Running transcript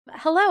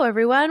Hello,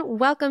 everyone.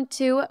 Welcome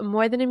to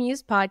More Than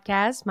Amused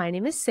podcast. My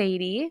name is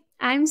Sadie.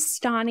 I'm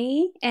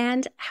Stauney,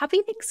 and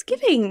happy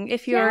Thanksgiving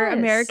if you're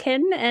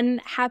American,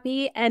 and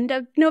happy end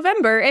of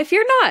November if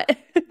you're not.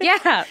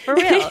 Yeah, for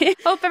real.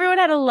 Hope everyone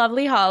had a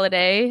lovely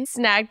holiday,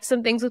 snagged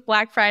some things with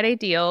Black Friday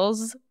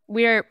deals.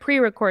 We're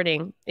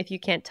pre-recording, if you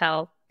can't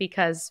tell,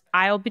 because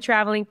I'll be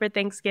traveling for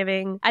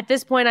Thanksgiving. At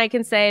this point, I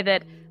can say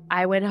that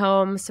I went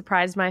home,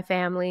 surprised my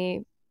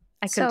family.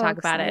 I couldn't talk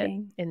about it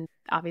in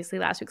obviously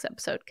last week's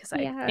episode because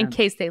in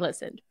case they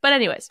listened. But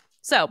anyways,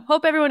 so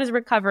hope everyone is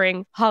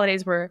recovering.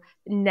 Holidays were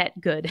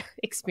net good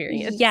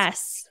experience.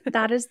 Yes,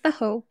 that is the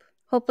hope.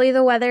 Hopefully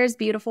the weather is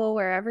beautiful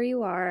wherever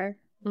you are.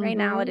 Right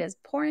now it is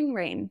pouring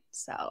rain.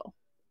 So.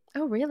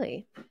 Oh,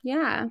 really?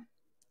 Yeah.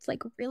 It's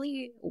like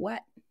really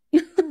wet.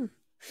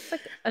 It's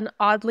like an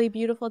oddly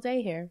beautiful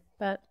day here,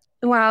 but.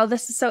 Wow,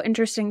 this is so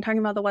interesting talking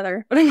about the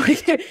weather.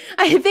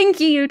 I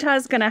think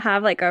Utah's going to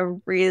have like a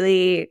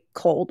really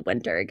cold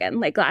winter again.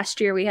 Like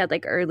last year we had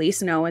like early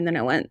snow and then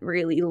it went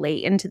really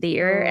late into the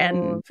year.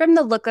 And from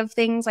the look of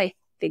things, I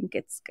think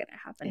it's going to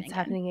happen again. It's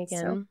happening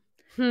again.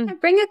 So,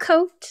 bring a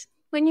coat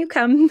when you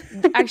come.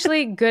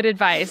 Actually, good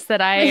advice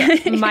that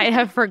I might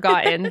have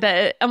forgotten.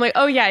 That I'm like,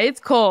 oh yeah, it's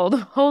cold.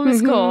 Home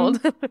is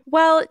cold.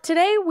 Well,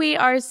 today we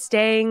are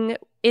staying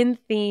in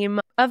theme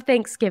of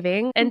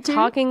Thanksgiving and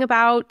talking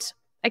about,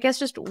 I guess,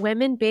 just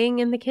women being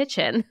in the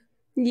kitchen.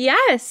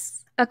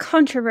 Yes. A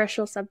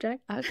controversial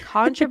subject. A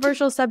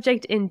controversial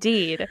subject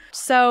indeed.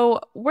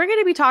 So we're going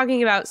to be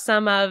talking about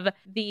some of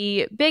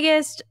the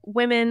biggest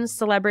women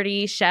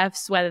celebrity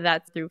chefs, whether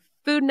that's through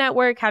Food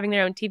Network, having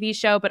their own TV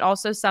show, but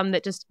also some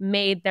that just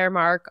made their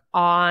mark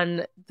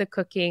on the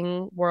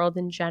cooking world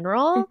in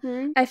general.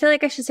 I feel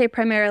like I should say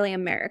primarily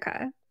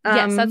America.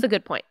 Yes, that's a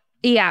good point.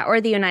 Yeah, or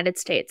the United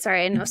States.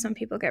 Sorry, I know some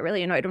people get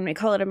really annoyed when we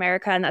call it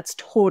America, and that's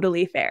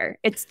totally fair.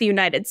 It's the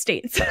United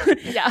States.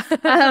 Yeah.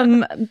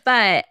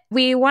 But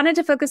we wanted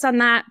to focus on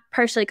that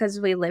partially because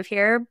we live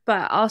here,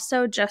 but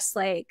also just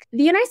like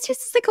the United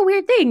States is like a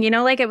weird thing, you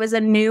know, like it was a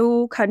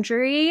new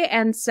country.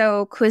 And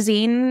so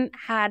cuisine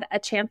had a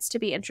chance to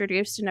be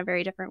introduced in a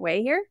very different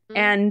way here.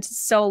 And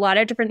so a lot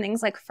of different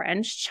things like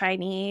French,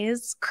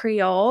 Chinese,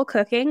 Creole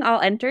cooking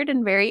all entered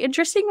in very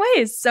interesting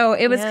ways. So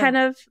it was kind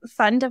of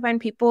fun to find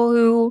people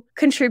who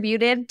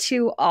contributed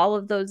to all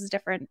of those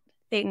different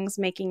things,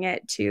 making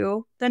it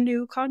to the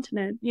new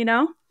continent, you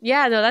know?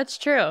 Yeah, no, that's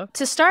true.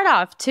 To start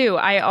off, too,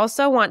 I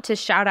also want to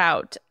shout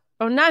out,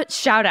 not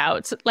shout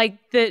out, like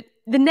the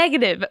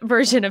negative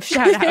version of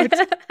shout out,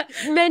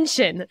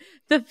 mention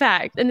the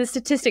fact and the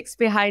statistics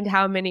behind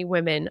how many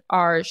women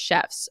are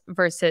chefs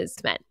versus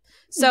men.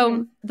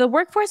 So the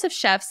workforce of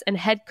chefs and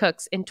head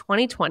cooks in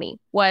 2020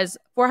 was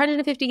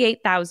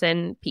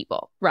 458,000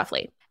 people,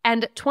 roughly.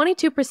 And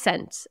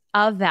 22%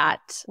 of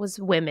that was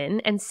women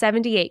and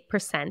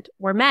 78%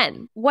 were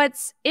men.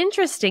 What's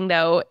interesting,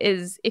 though,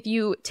 is if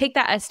you take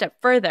that a step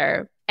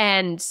further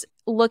and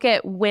look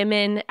at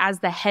women as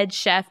the head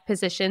chef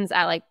positions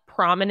at like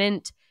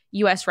prominent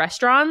U.S.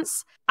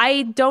 restaurants,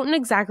 I don't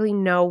exactly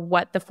know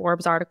what the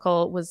Forbes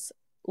article was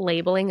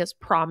labeling as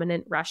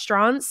prominent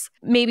restaurants,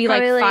 maybe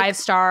like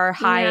 5-star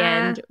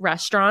high-end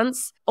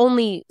restaurants.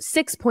 Only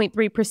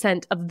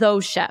 6.3% of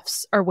those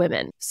chefs are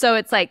women. So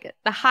it's like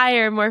the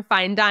higher, more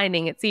fine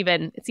dining, it's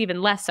even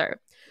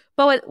lesser.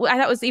 But what I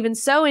thought was even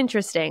so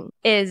interesting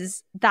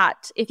is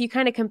that if you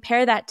kind of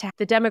compare that to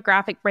the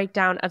demographic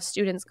breakdown of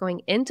students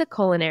going into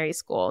culinary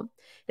school,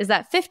 is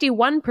that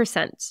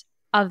 51%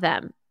 of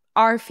them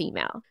are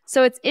female.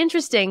 So it's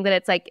interesting that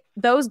it's like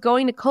those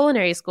going to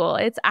culinary school,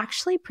 it's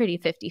actually pretty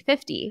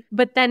 50-50.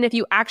 But then if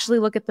you actually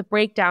look at the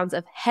breakdowns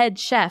of head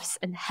chefs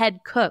and head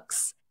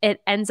cooks, it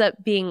ends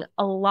up being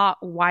a lot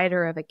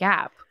wider of a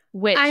gap,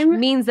 which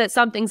means that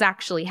something's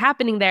actually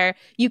happening there.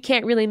 You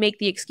can't really make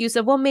the excuse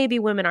of, well, maybe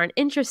women aren't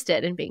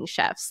interested in being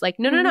chefs. Like,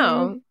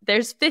 no.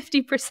 There's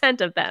 50%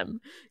 of them,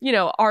 you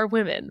know, are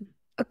women.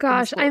 Oh,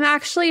 gosh, I'm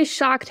actually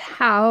shocked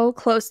how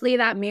closely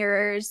that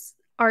mirrors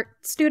art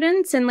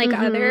students and like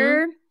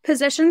other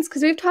positions,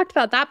 because we've talked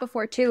about that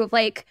before too, of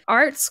like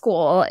art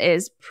school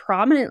is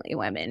prominently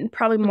women,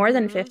 probably more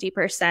than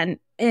 50%,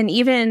 and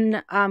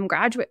even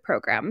graduate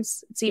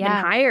programs, it's even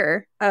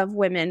higher of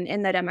women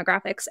in the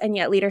demographics, and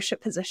yet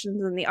leadership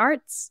positions in the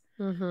arts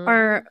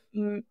are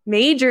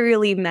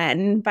majorly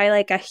men by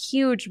like a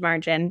huge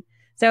margin.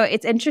 So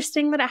it's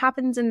interesting that it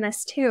happens in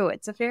this too.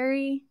 It's a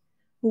very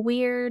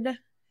weird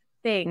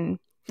thing.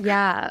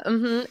 Yeah.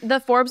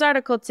 The Forbes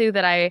article, too,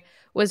 that I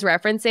was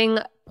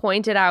referencing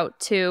pointed out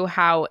to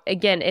how,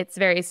 again, it's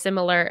very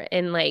similar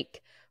in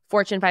like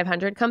Fortune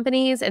 500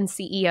 companies and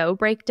CEO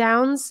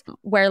breakdowns,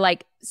 where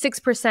like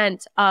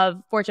 6%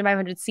 of Fortune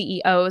 500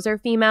 CEOs are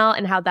female,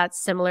 and how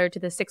that's similar to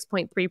the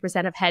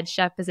 6.3% of head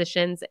chef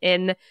positions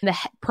in the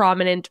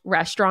prominent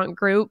restaurant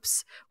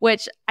groups,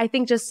 which I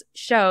think just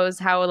shows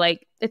how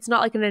like it's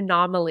not like an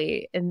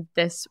anomaly in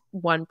this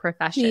one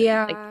profession.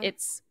 Yeah. Like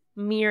it's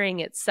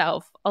mirroring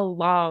itself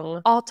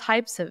along all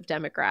types of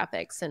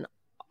demographics and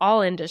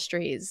all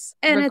industries,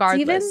 and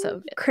regardless it's even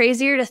of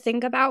crazier to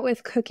think about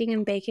with cooking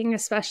and baking,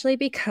 especially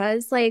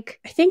because like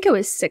I think it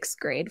was 6th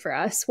grade for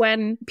us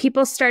when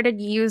people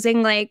started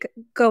using like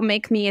go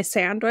make me a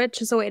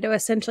sandwich as a way to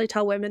essentially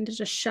tell women to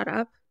just shut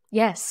up.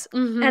 Yes.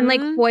 Mm-hmm. And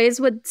like boys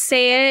would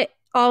say it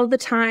all the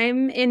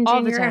time in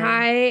All the junior time.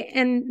 high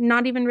and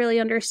not even really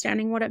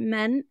understanding what it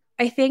meant,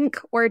 I think,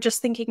 or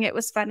just thinking it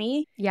was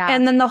funny. Yeah.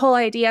 And then the whole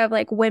idea of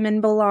like women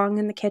belong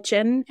in the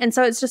kitchen. And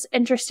so it's just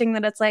interesting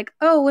that it's like,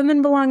 oh,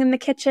 women belong in the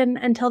kitchen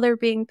until they're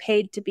being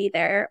paid to be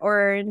there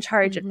or in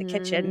charge of the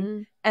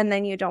kitchen. And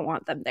then you don't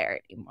want them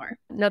there anymore.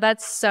 No,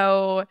 that's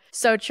so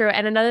true.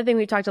 And another thing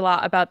we talked a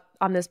lot about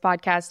on this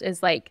podcast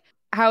is like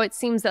how it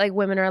seems that like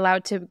women are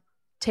allowed to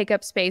take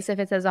up space if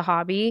it's as a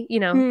hobby, you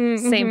know,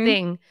 same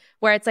thing,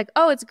 where it's like,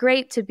 oh, it's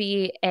great to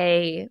be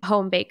a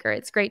home baker.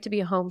 It's great to be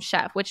a home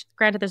chef, which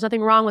granted, there's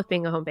nothing wrong with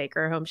being a home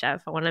baker or home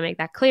chef. I want to make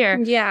that clear.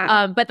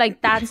 Yeah. But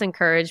like that's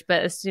encouraged.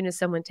 But as soon as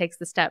someone takes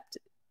the step to,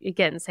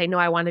 again, say, no,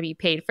 I want to be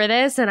paid for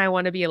this and I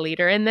want to be a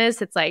leader in this,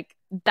 it's like,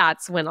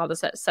 that's when all of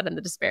a sudden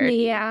the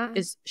disparity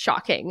is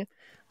shocking.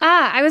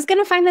 I was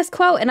going to find this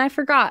quote and I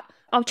forgot.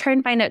 I'll try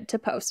and find it to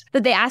post.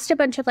 But they asked a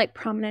bunch of like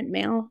prominent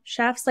male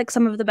chefs, like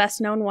some of the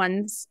best known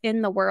ones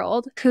in the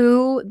world,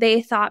 who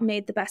they thought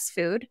made the best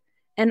food.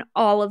 And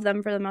all of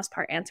them, for the most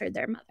part, answered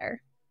their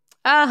mother.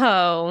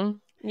 Oh,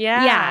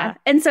 yeah. Yeah.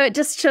 And so it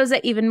just shows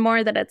it even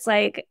more that it's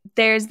like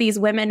there's these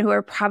women who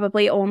are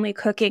probably only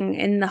cooking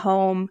in the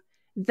home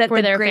that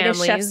for the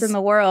greatest families. chefs in the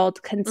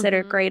world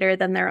consider greater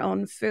than their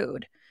own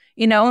food.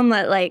 You know, and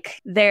that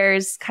like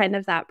there's kind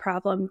of that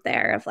problem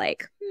there of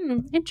like,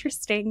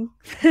 interesting.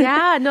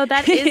 Yeah, no,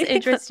 that is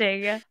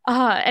interesting.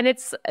 And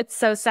it's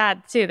so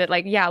sad too that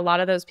like, yeah, a lot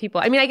of those people,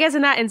 I mean, I guess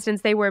in that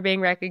instance, they were being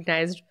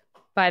recognized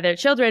by their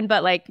children,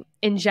 but like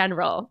in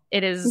general,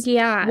 it is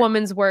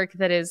woman's work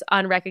that is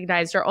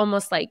unrecognized or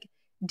almost like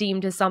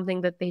deemed as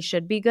something that they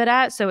should be good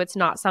at. So it's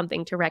not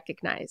something to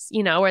recognize,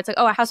 you know, where it's like,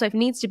 oh, a housewife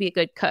needs to be a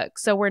good cook.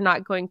 So we're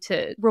not going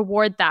to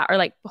reward that or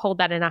like hold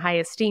that in a high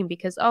esteem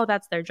because, oh,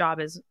 that's their job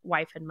as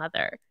wife and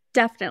mother.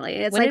 Definitely.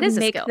 It's when like it is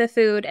make the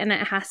food and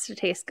it has to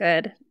taste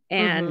good.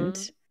 And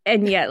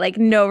yet like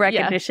no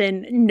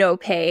recognition, no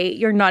pay.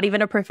 You're not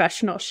even a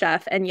professional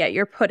chef. And yet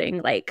you're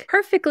putting like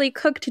perfectly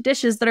cooked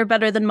dishes that are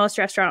better than most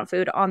restaurant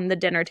food on the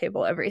dinner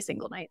table every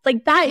single night.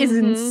 Like that is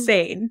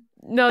insane.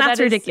 No, that's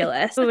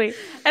ridiculous. And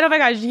oh my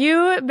gosh,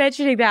 you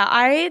mentioning that,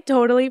 I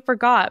totally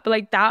forgot. But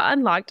like that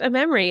unlocked a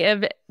memory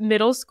of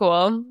middle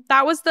school.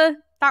 That was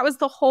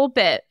the whole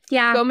bit.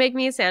 Yeah. Go make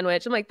me a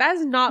sandwich. I'm like, that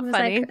is not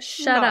funny. Like,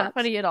 shut up.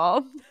 Funny at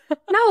all.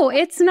 No,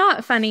 it's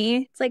not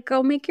funny. It's like,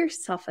 go make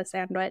yourself a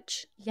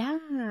sandwich. Yeah.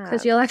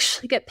 Because you'll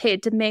actually get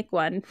paid to make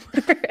one.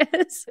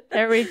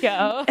 There we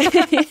go.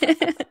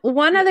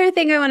 One other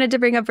thing I wanted to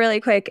bring up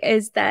really quick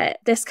is that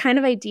this kind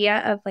of idea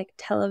of like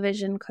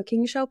television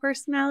cooking show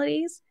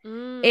personalities,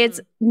 it's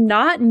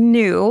not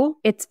new.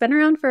 It's been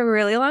around for a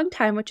really long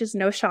time, which is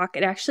no shock.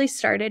 It actually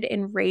started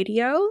in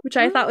radio, which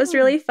I thought was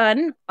really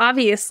fun,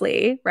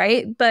 obviously,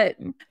 right? But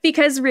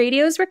because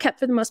radios were kept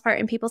for the most part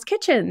in people's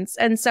kitchens.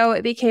 And so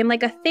it became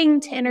like a thing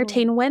to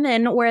entertain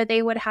women where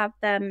they would have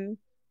them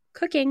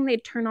cooking.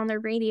 They'd turn on their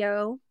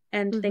radio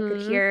and they could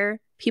hear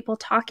people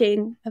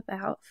talking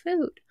about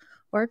food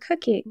or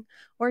cooking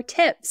or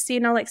tips,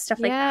 you know, like stuff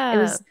like that. It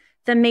was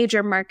the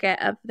major market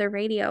of the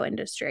radio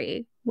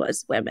industry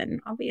was women,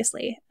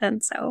 obviously.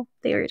 And so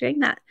they were doing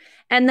that.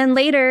 And then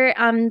later,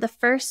 the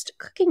first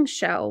cooking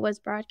show was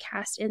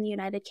broadcast in the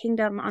United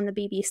Kingdom on the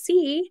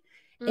BBC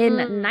in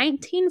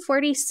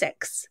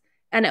 1946.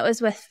 And it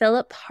was with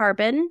Philip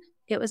Harbin.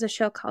 It was a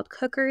show called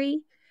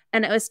Cookery.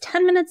 And it was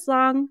 10 minutes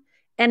long.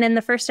 And in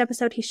the first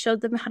episode, he showed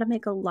them how to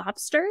make a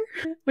lobster,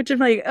 which I'm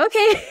like,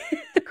 okay.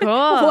 Cool.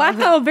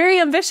 Wow, very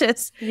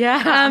ambitious.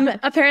 Yeah.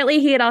 Apparently,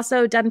 he had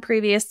also done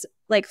previous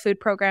like food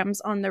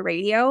programs on the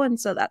radio. And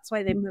so that's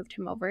why they moved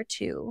him over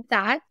to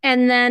that.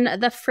 And then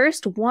the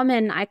first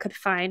woman I could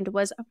find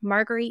was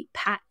Marguerite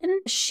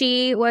Patton.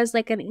 She was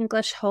like an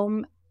English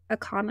home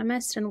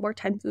economist and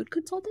wartime food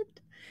consultant.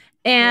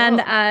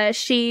 And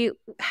she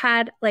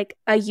had like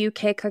a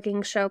UK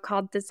cooking show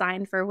called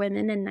Design for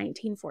Women in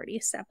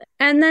 1947.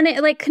 And then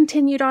it like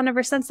continued on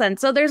ever since then.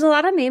 So there's a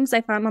lot of names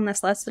I found on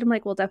this list that I'm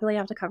like, we'll definitely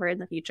have to cover in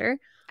the future.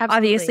 Absolutely.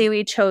 Obviously,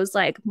 we chose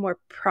like more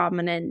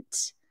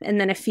prominent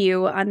and then a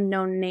few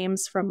unknown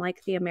names from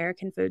like the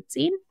American food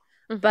scene.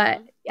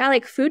 But yeah,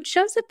 like food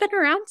shows have been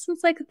around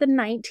since like the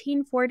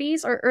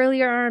 1940s or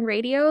earlier on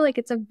radio. Like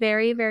it's a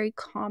very, very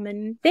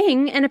common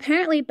thing. And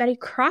apparently Betty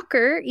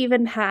Crocker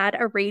even had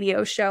a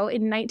radio show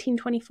in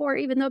 1924,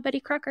 even though Betty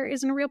Crocker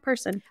isn't a real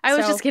person. I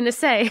was just going to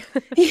say.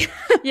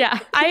 Yeah.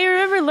 I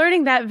remember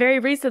learning that very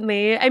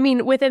recently. I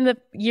mean, within the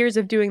years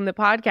of doing the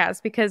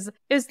podcast, because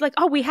it was like,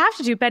 oh, we have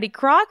to do Betty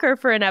Crocker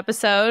for an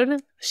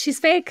episode. She's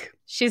fake.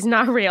 She's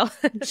not real.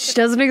 She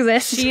doesn't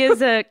exist. She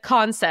is a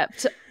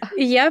concept.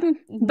 Yep.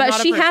 But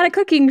she had a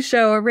cooking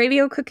show, a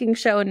radio cooking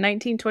show in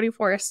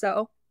 1924.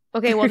 So.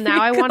 Okay, well,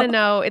 now I want to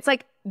know. It's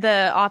like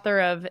the author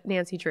of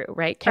Nancy Drew,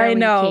 right? Caroline I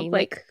know. Keene.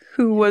 Like,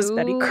 who was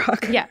Betty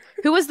Crocker? Yeah.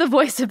 Who was the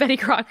voice of Betty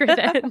Crocker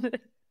then?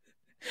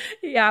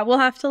 Yeah, we'll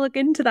have to look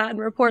into that and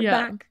report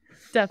back.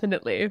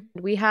 Definitely.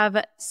 We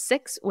have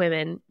 6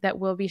 women that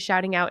will be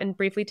shouting out and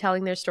briefly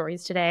telling their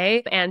stories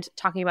today and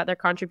talking about their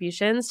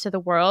contributions to the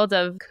world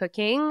of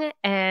cooking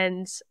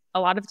and a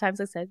lot of times,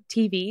 like I said,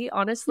 TV,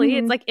 honestly.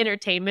 It's like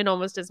entertainment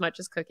almost as much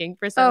as cooking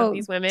for some of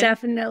these women.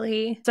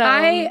 Definitely. So,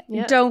 I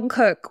don't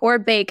cook or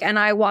bake, and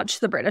I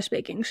watch the British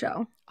baking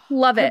show.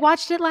 Love it. I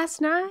watched it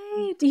last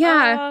night.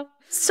 Yeah.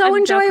 So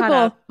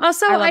enjoyable.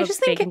 Also, I just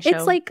think it's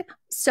show. like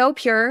so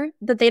pure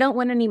that they don't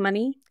win any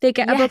money. They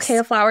get a bouquet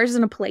of flowers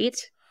and a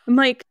plate. I'm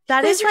like,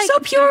 that is like so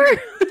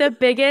pure. The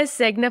biggest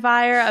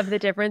signifier of the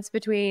difference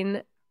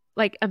between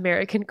like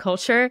American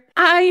culture.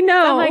 I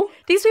know. I'm like,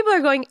 these people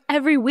are going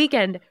every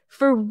weekend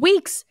for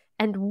weeks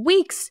and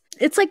weeks.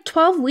 It's like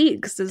 12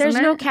 weeks, isn't There's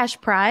it? no cash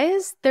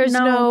prize. There's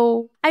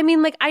no, I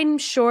mean, like, I'm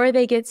sure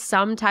they get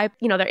some type,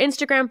 you know, their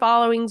Instagram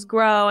followings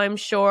grow. I'm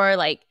sure,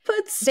 like,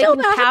 but still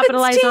they can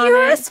capitalize to on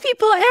US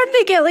people, and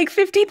they get like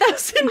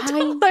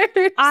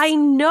 $50,000. I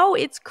know,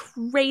 it's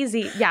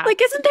crazy. Yeah.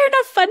 Like, isn't there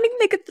enough funding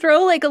they could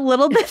throw like a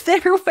little bit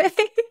their way?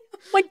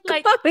 Like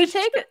take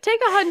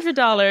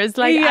 $100.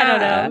 Like, I don't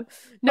know.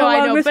 No,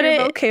 I know, but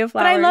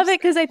I love it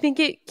because I think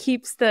it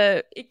keeps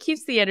the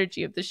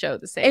energy of the show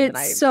the same.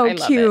 It's so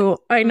cute.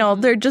 I know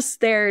they're just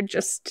there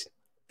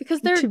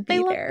because they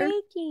love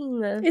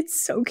baking.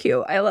 It's so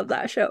cute. I love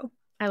that show.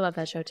 I love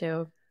that show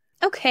too.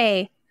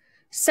 Okay,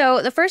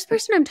 so the first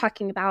person I'm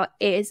talking about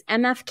is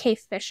M.F.K.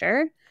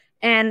 Fisher,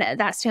 and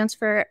that stands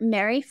for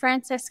Mary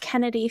Frances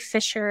Kennedy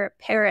Fisher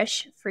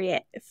Parrish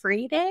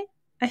Friede.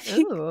 I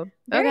think. Ooh,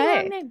 very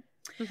long name.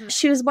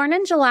 She was born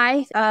in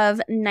July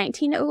of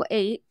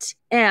 1908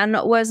 and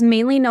was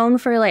mainly known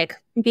for like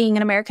being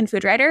an American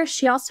food writer.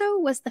 She also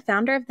was the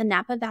founder of the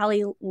Napa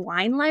Valley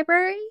Wine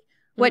Library,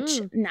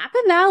 which Napa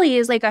Valley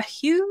is like a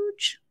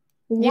huge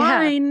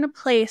wine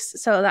place.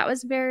 So that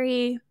was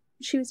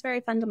she was very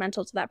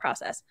fundamental to that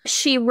process.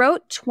 She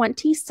wrote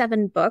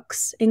 27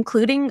 books,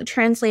 including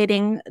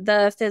translating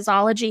the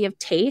physiology of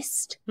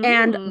taste,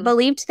 and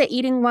believed that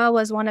eating well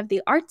was one of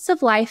the arts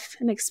of life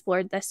and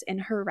explored this in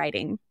her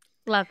writing.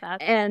 Love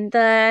that. And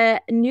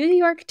the New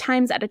York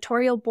Times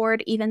editorial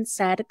board even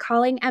said,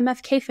 calling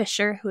M.F.K.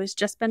 Fisher, who has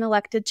just been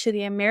elected to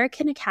the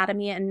American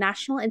Academy and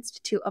National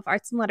Institute of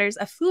Arts and Letters,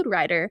 a food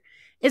writer,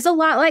 is a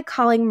lot like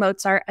calling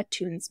Mozart a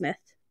tunesmith.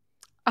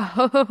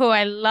 Oh,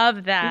 I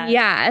love that.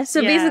 Yeah.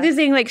 So basically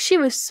saying like she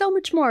was so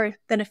much more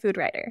than a food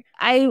writer.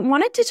 I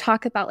wanted to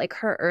talk about like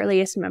her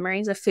earliest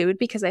memories of food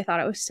because I thought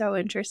it was so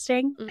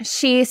interesting.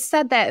 She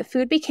said that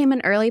food became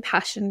an early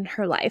passion in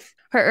her life.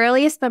 Her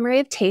earliest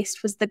memory of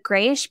taste was the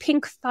grayish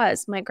pink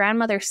fuzz my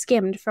grandmother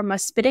skimmed from a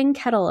spitting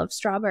kettle of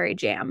strawberry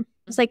jam.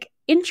 It's like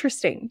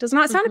interesting. Does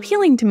not sound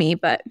appealing to me,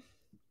 but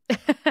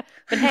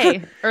but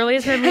hey,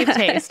 earliest memory of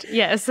taste.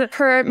 Yes.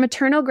 Her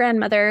maternal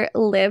grandmother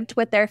lived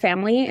with their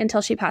family until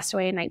she passed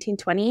away in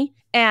 1920.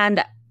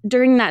 And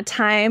during that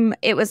time,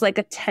 it was like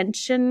a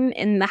tension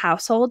in the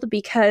household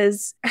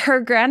because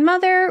her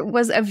grandmother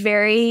was a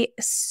very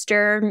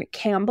stern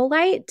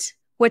Campbellite,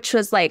 which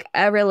was like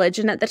a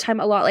religion at the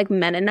time, a lot like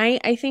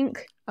Mennonite, I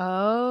think.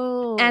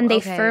 Oh. And they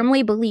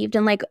firmly believed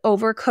in like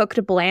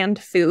overcooked bland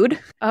food.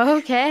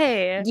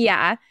 Okay.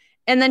 Yeah.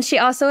 And then she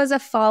also is a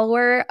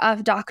follower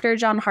of Dr.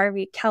 John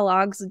Harvey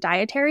Kellogg's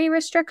dietary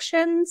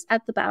restrictions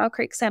at the Battle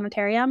Creek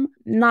Sanitarium.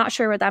 Not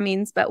sure what that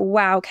means, but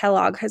wow,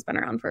 Kellogg has been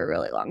around for a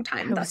really long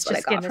time. That's what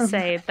I got from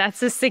say.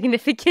 That's a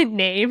significant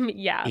name.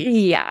 Yeah.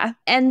 Yeah.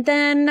 And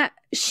then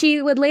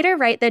she would later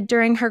write that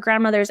during her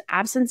grandmother's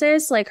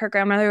absences, like her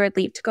grandmother would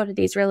leave to go to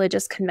these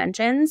religious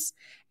conventions,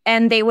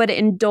 and they would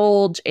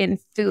indulge in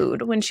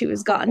food when she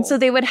was gone. So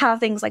they would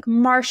have things like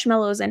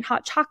marshmallows and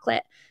hot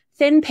chocolate,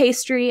 thin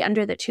pastry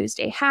under the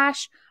Tuesday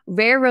hash,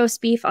 rare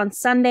roast beef on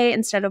Sunday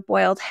instead of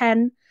boiled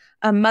hen.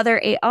 Mother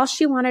ate all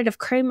she wanted of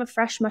cream of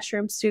fresh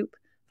mushroom soup.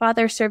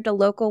 Father served a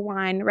local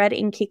wine, red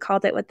ink he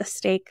called it, with the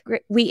steak.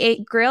 We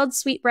ate grilled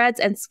sweetbreads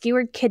and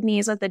skewered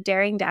kidneys with a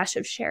daring dash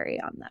of sherry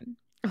on them.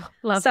 Oh,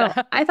 love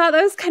that. I thought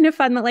that was kind of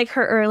fun that like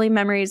her early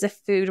memories of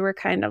food were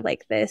kind of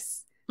like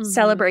this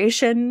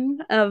celebration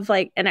of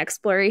like an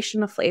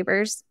exploration of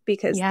flavors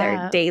because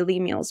their daily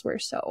meals were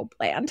so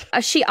bland.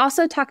 She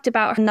also talked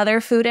about another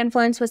food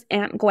influence was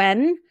Aunt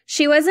Gwen.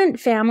 She wasn't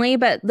family,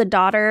 but the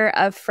daughter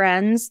of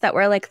friends that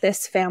were like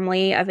this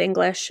family of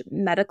English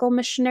medical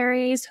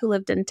missionaries who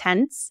lived in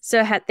tents.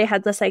 So they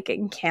had this like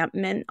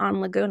encampment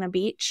on Laguna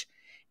Beach.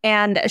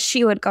 And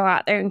she would go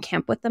out there and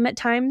camp with them at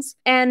times.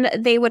 And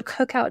they would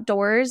cook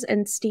outdoors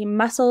and steam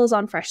mussels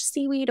on fresh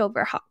seaweed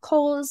over hot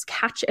coals,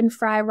 catch and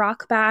fry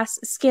rock bass,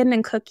 skin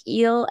and cook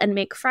eel, and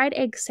make fried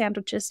egg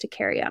sandwiches to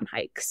carry on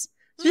hikes.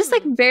 So just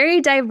like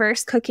very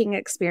diverse cooking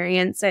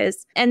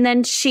experiences. And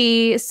then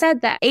she said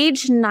that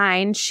age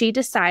 9, she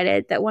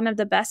decided that one of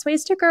the best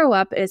ways to grow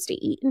up is to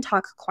eat and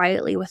talk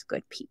quietly with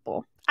good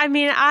people. I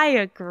mean, I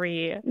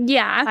agree.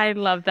 Yeah. I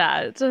love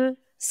that.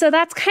 So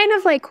that's kind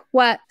of like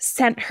what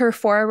sent her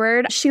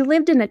forward. She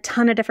lived in a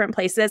ton of different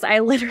places. I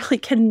literally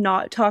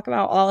cannot talk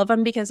about all of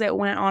them because it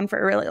went on for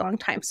a really long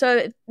time.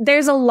 So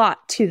there's a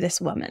lot to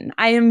this woman.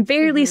 I am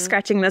barely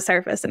scratching the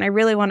surface, and I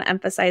really want to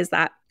emphasize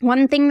that.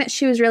 one thing that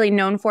she was really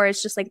known for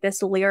is just like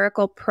this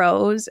lyrical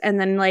prose and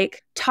then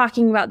like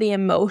talking about the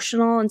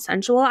emotional and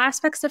sensual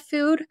aspects of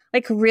food,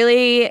 like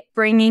really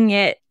bringing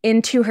it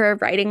into her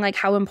writing, like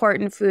how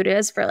important food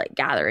is for like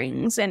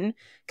gatherings and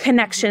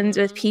connections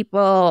with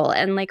people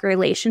and like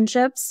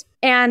relationships.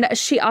 And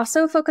she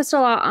also focused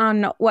a lot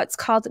on what's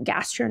called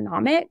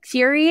gastronomic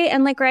theory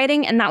and like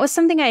writing. And that was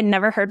something I had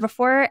never heard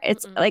before.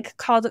 It's like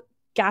called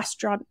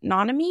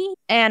gastronomy.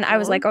 And I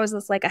was like, oh, is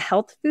this like a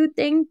health food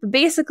thing? But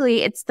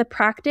basically, it's the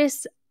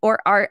practice or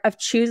art of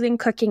choosing,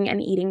 cooking,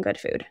 and eating good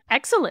food.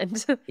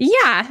 Excellent.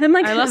 Yeah. I'm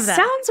like, I love that.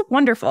 Sounds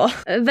wonderful.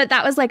 But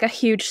that was like a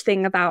huge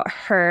thing about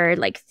her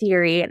like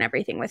theory and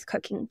everything with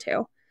cooking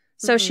too.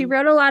 So she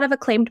wrote a lot of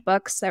acclaimed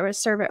books. There was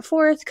Serve It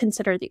Forth,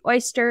 Consider the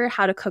Oyster,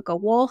 How to Cook a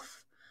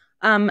Wolf.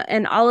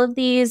 And all of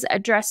these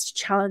addressed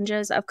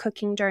challenges of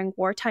cooking during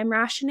wartime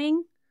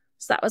rationing.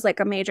 So that was like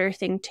a major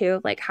thing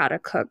too, like how to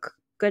cook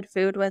good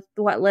food with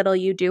what little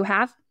you do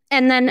have.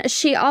 And then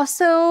she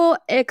also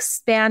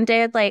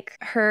expanded like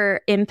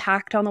her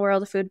impact on the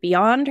world of food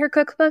beyond her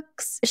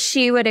cookbooks.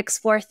 She would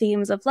explore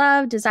themes of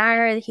love,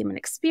 desire, the human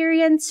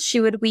experience.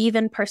 She would weave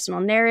in personal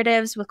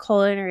narratives with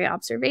culinary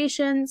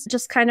observations,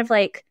 just kind of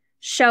like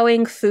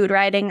showing food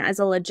writing as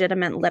a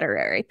legitimate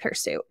literary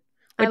pursuit,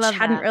 which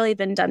hadn't really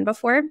been done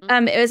before.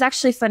 It was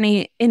actually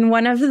funny. In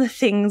one of the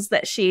things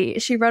that she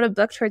wrote a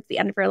book towards the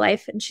end of her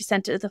life and she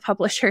sent it to the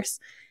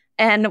publishers.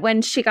 And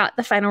when she got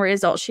the final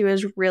result, she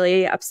was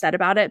really upset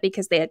about it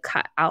because they had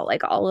cut out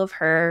like all of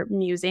her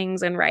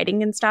musings and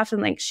writing and stuff.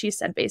 And like she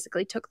said,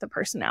 basically took the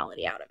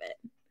personality out of it.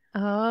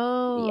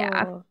 Oh.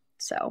 Yeah.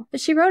 So, but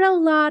she wrote a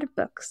lot of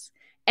books.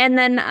 And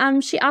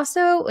then she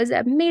also was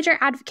a major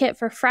advocate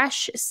for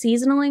fresh,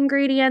 seasonal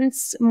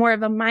ingredients, more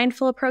of a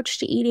mindful approach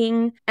to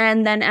eating,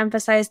 and then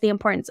emphasized the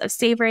importance of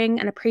savoring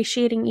and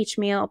appreciating each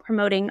meal,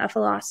 promoting a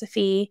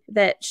philosophy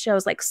that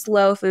shows like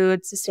slow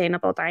food,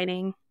 sustainable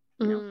dining,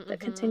 that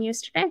continues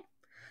today.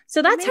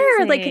 So that's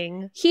her like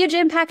huge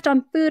impact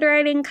on food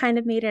writing, kind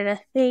of made it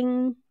a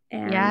thing.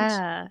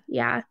 And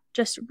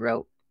just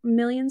wrote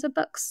millions of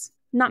books.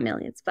 Not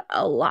millions, but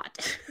a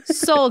lot.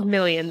 Sold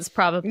millions,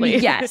 probably.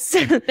 Yes.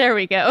 There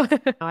we go.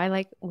 I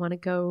like want to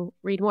go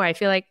read more. I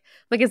feel like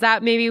is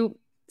that maybe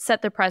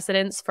set the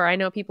precedence for, I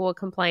know people will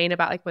complain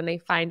about like when they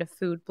find a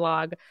food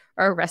blog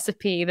or a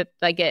recipe that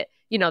like it,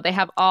 they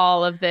have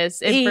all of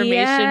this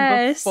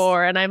information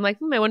before. And I'm like,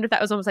 I wonder if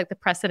that was almost like the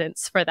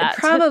precedence for that.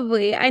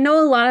 Probably. I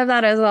know a lot of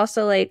that is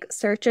also like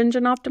search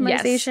engine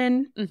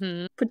optimization,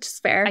 which is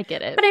fair. I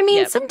get it. But I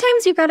mean,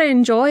 sometimes you've got to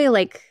enjoy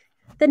like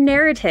the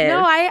narrative.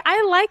 No,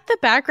 I like the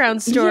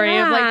background story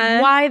of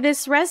like why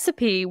this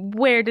recipe,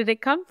 where did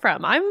it come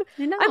from? I'm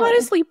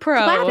honestly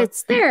pro. Glad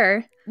it's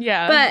there.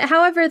 Yeah. But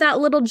however, that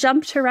little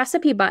jump to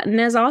recipe button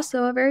is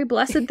also a very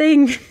blessed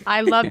thing.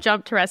 I love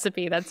jump to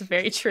recipe. That's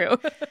very true.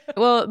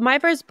 Well, my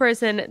first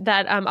person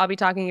that I'll be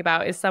talking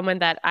about is someone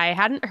that I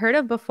hadn't heard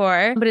of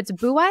before, but it's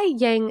Buwei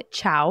Yang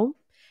Chao.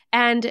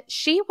 And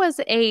she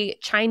was a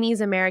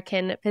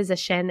Chinese-American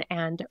physician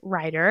and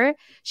writer.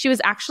 She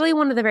was actually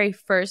one of the very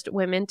first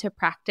women to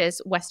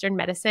practice Western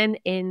medicine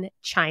in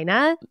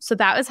China. So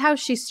that was how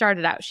she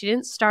started out. She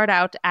didn't start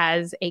out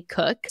as a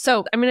cook.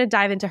 So I'm going to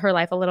dive into her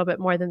life a little bit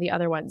more than the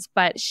other ones.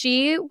 But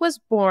she was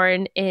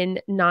born in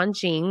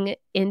Nanjing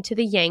into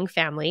the Yang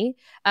family,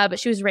 but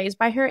she was raised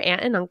by her aunt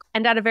and uncle.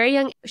 And at a very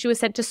young, she was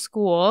sent to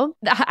school.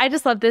 I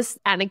just love this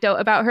anecdote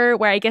about her,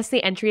 where I guess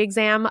the entry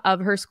exam of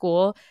her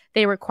school,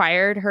 they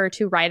required her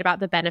to write about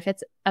the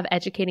benefits of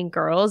educating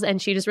girls. And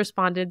she just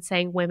responded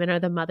saying, women are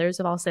the mothers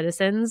of all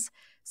citizens.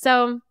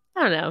 So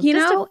I don't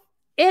know.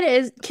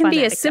 It can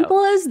be as simple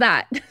as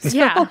that. So,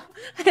 yeah.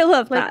 I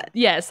love that.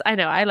 Yes, I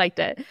know. I liked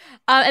it.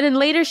 And then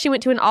later she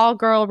went to an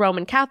all-girl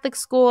Roman Catholic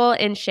school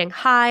in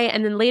Shanghai,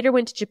 and then later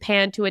went to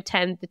Japan to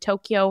attend the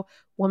Tokyo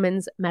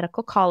Women's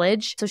Medical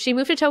College. So she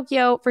moved to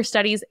Tokyo for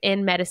studies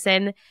in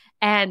medicine,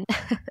 and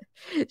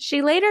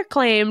she later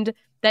claimed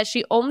that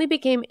she only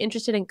became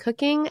interested in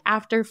cooking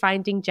after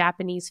finding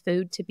Japanese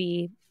food to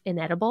be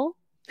inedible.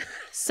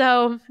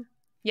 So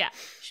yeah,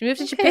 she moved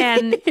to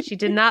Japan. She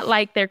did not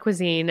like their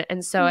cuisine.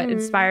 And so it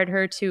inspired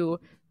her to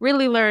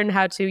really learn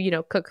how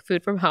to, cook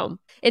food from home.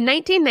 In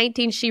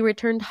 1919, she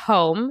returned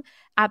home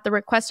at the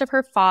request of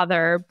her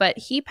father, but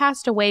he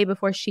passed away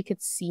before she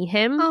could see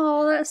him.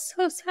 Oh, that's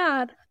so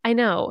sad. I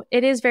know.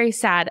 It is very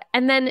sad.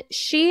 And then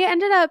she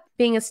ended up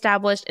being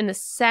established in the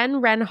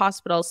Senren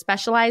Hospital,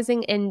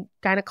 specializing in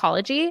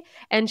gynecology.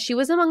 And she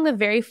was among the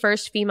very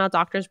first female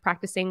doctors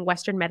practicing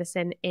Western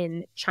medicine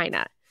in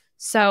China.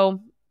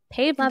 So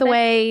paved the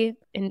way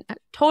in a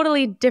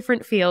totally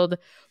different field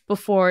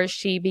before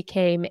she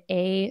became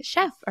a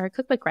chef or a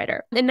cookbook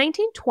writer. In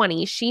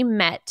 1920, she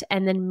met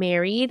and then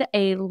married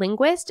a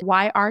linguist,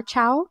 Y.R.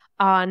 Chao,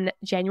 on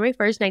January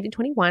 1st,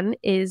 1921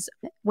 is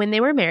when they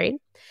were married.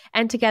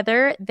 And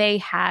together they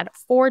had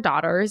 4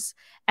 daughters.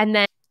 And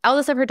then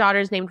eldest of her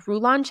daughters, named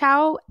Rulan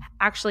Chao,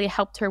 actually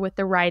helped her with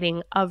the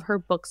writing of her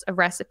books of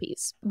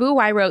recipes.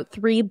 Buwei wrote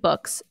 3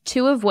 books,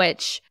 2 of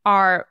which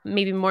are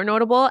maybe more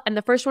notable. And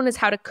the first one is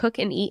How to Cook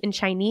and Eat in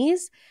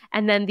Chinese.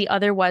 And then the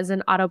other was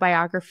an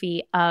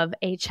autobiography of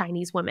a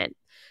Chinese woman.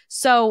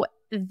 So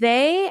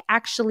they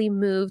actually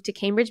moved to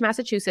Cambridge,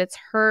 Massachusetts.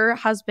 Her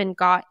husband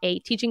got a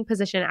teaching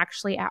position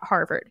actually at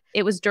Harvard.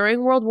 It was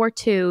during World War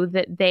II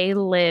that they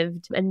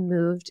lived and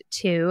moved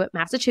to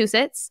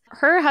Massachusetts.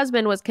 Her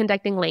husband was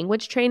conducting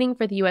language training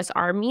for the U.S.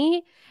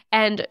 Army,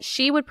 and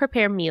she would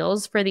prepare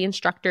meals for the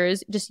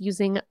instructors just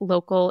using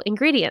local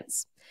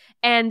ingredients.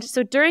 And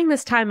so during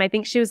this time, I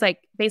think she was like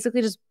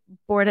basically just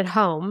bored at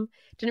home,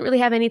 didn't really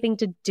have anything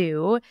to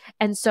do.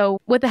 And so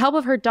with the help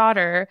of her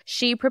daughter,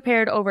 she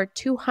prepared over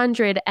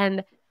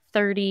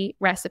 230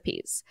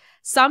 recipes.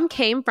 Some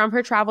came from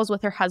her travels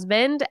with her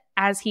husband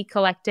as he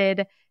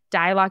collected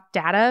dialect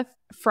data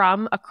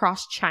from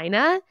across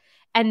China.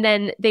 And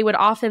then they would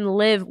often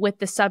live with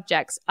the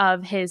subjects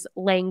of his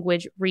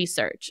language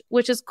research,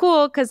 which is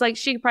cool because like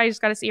she probably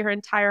just got to see her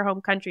entire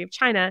home country of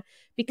China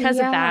because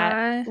of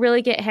that,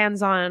 really get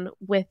hands-on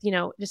with, you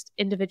know, just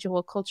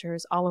individual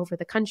cultures all over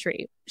the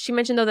country. She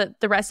mentioned, though,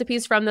 that the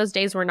recipes from those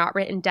days were not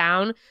written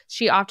down.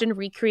 She often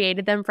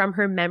recreated them from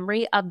her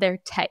memory of their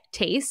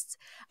tastes.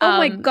 Oh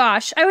my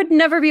gosh, I would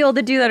never be able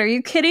to do that. Are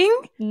you kidding?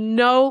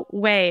 No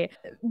way.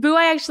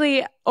 Buwei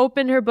actually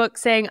opened her book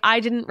saying, I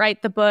didn't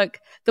write the book.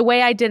 The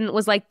way I didn't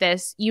was like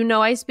this. You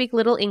know, I speak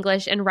little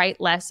English and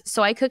write less,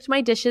 so I cooked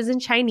my dishes in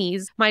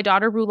Chinese. My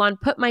daughter Rulan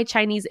put my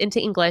Chinese into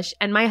English,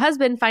 and my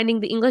husband,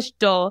 finding the English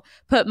dull,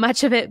 put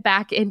much of it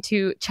back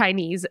into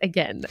Chinese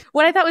again.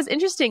 What I thought was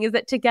interesting is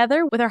that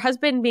together with her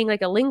husband being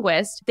like a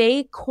linguist,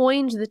 they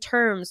coined the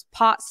terms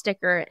pot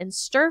sticker and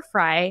stir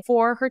fry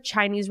for her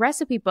Chinese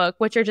recipe book,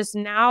 which are just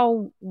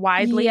now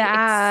widely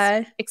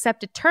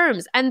accepted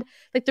terms. And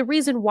like the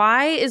reason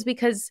why is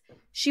because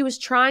she was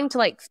trying to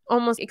like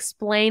almost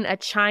explain a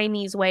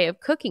Chinese way of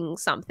cooking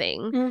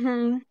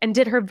something and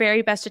did her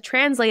very best to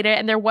translate it.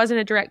 And there wasn't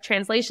a direct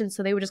translation.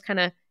 So they would just kind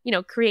of, you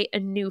know, create a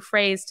new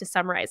phrase to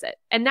summarize it.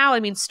 And now,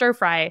 I mean, stir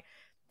fry,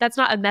 that's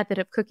not a method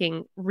of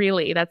cooking,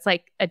 really. That's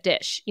like a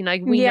dish. You know,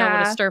 like we know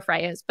what a stir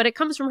fry is, but it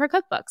comes from her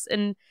cookbooks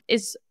and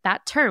is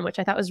that term, which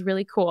I thought was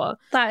really cool.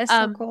 That is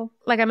so cool.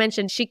 Like I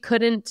mentioned, she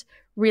couldn't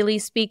really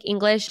speak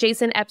English.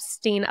 Jason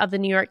Epstein of the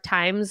New York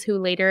Times, who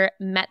later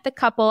met the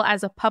couple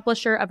as a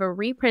publisher of a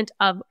reprint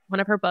of one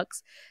of her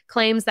books,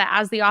 claims that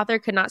as the author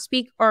could not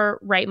speak or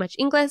write much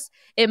English,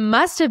 it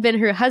must have been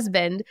her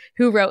husband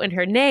who wrote in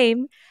her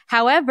name.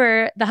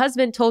 However, the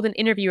husband told an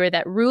interviewer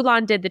that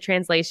Rulan did the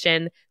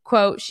translation.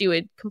 Quote, she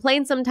would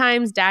complain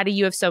sometimes, Daddy,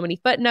 you have so many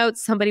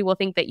footnotes. Somebody will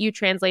think that you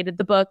translated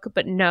the book,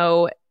 but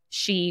no,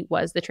 she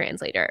was the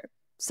translator.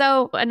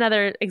 So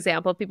another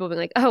example, people being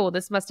like, oh, well,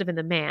 this must have been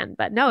the man.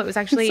 But no, it was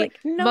actually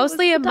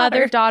mostly a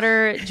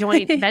mother-daughter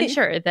joint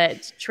venture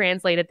that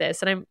translated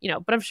this. And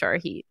I'm sure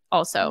he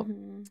also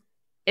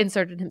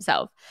inserted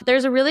himself.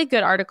 There's a really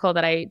good article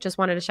that I just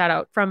wanted to shout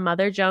out from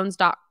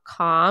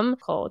motherjones.com,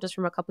 just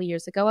from a couple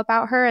years ago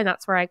about her. And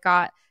that's where I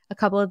got a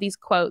couple of these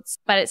quotes,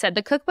 but it said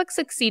the cookbook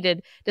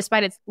succeeded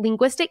despite its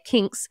linguistic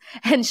kinks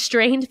and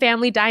strained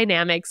family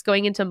dynamics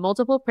going into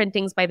multiple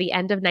printings by the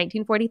end of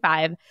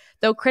 1945,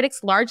 though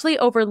critics largely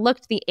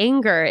overlooked the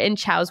anger in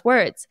Chao's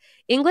words.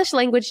 English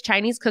language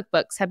Chinese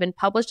cookbooks have been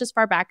published as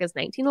far back as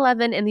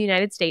 1911 in the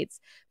United States,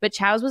 but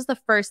Chao's was the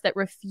first that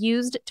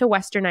refused to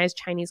westernize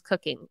Chinese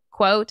cooking.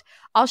 Quote,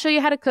 I'll show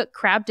you how to cook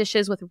crab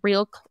dishes with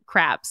real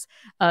crabs,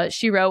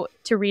 she wrote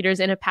to readers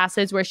in a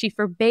passage where she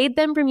forbade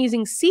them from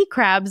using sea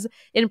crabs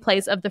in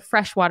place of the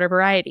freshwater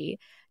variety.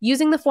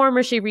 Using the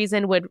former, she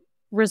reasoned, would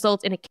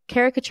result in a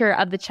caricature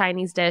of the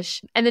Chinese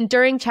dish. And then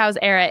during Chao's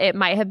era, it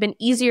might have been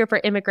easier for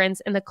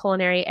immigrants in the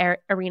culinary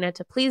arena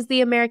to please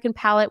the American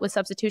palate with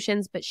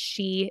substitutions, but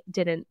she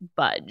didn't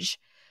budge.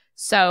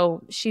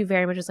 So she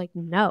very much was like,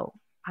 no,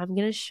 I'm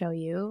going to show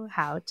you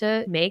how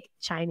to make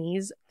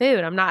Chinese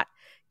food. I'm not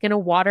going to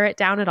water it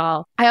down at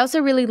all. I also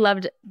really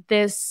loved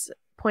this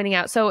pointing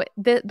out. So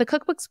the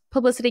cookbook's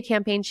publicity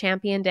campaign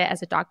championed it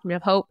as a document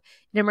of hope.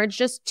 It emerged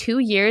just 2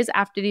 years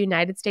after the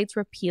United States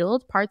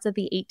repealed parts of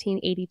the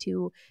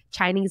 1882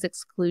 Chinese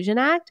Exclusion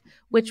Act,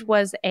 which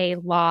was a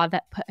law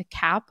that put a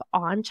cap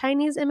on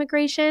Chinese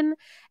immigration.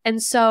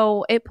 And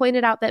so it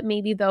pointed out that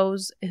maybe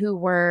those who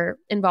were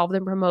involved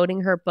in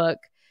promoting her book,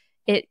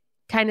 it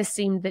kind of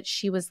seemed that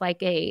she was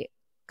like a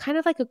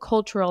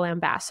cultural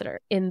ambassador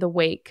in the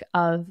wake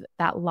of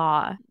that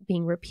law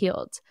being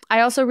repealed.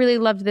 I also really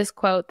loved this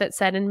quote that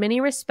said, in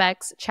many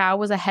respects, Chao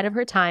was ahead of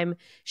her time.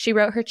 She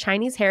wrote her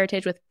Chinese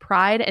heritage with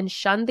pride and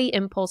shunned the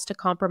impulse to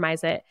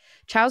compromise it.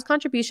 Chao's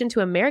contribution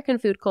to American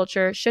food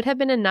culture should have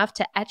been enough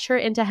to etch her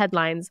into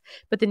headlines,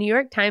 but the New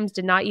York Times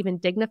did not even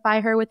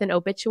dignify her with an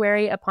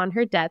obituary upon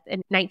her death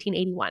in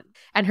 1981,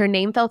 and her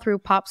name fell through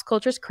pop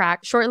culture's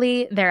crack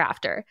shortly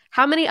thereafter.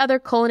 How many other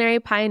culinary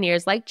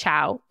pioneers like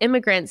Chao,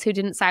 immigrants who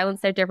didn't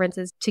silence their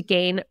differences to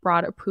gain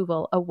broad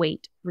approval,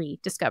 await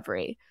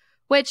rediscovery?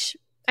 Which,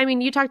 I mean,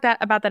 you talked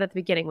about that at the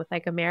beginning with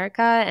like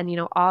America and,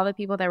 all the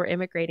people that were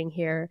immigrating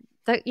here.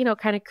 that,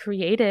 kind of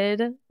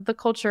created the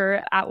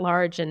culture at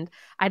large. And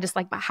I just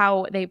like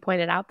how they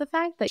pointed out the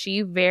fact that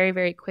she very,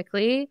 very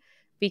quickly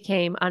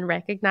became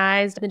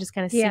unrecognized and just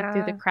kind of seeped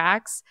through the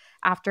cracks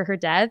after her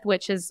death,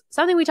 which is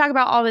something we talk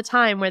about all the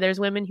time, where there's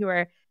women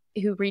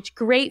who reach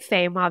great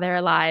fame while they're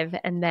alive,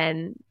 and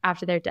then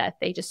after their death,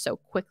 they just so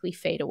quickly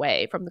fade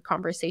away from the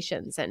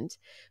conversations. And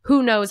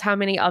who knows how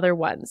many other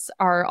ones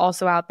are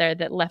also out there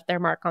that left their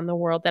mark on the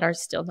world that are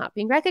still not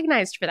being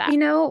recognized for that.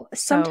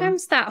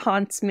 Sometimes that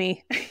haunts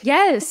me.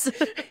 Yes,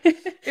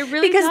 it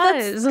really because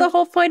does. That's the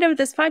whole point of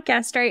this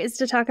podcast, right? Is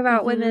to talk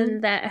about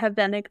women that have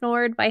been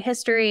ignored by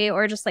history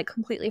or just like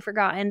completely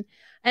forgotten.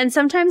 And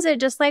sometimes it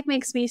just like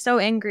makes me so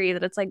angry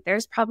that it's like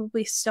there's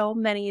probably so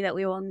many that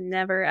we will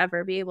never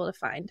ever be able to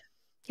find.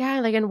 Yeah,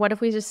 like, and what if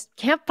we just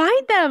can't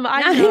find them?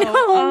 I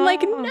know. I'm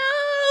like,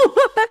 no.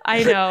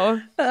 I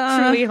know.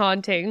 Truly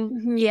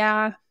haunting.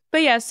 Yeah.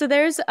 But yeah, so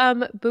there's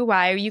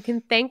Buwei. You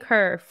can thank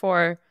her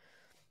for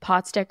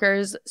pot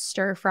stickers,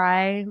 stir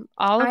fry,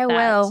 all of that.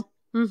 I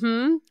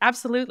will.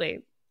 Absolutely.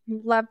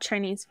 Love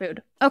Chinese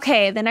food.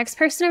 Okay, the next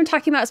person I'm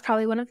talking about is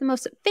probably one of the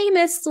most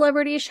famous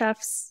celebrity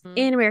chefs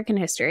in American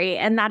history,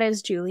 and that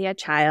is Julia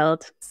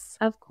Child,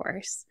 of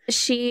course.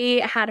 She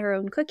had her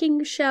own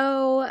cooking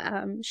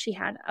show. She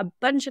had a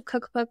bunch of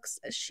cookbooks.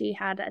 She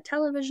had a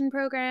television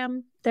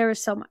program. There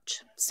was so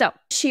much. So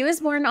she was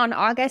born on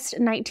August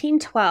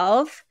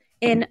 1912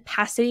 in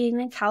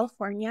Pasadena,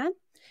 California.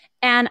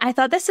 And I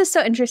thought this is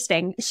so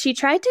interesting. She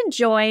tried to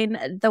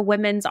join the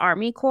Women's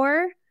Army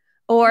Corps,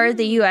 or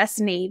the U.S.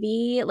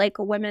 Navy, like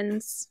the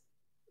Women's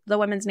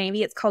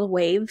Navy. It's called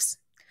WAVES.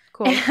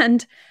 Cool.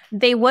 And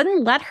they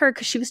wouldn't let her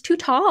because she was too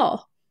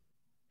tall.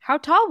 How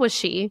tall was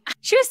she?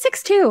 She was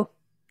 6'2".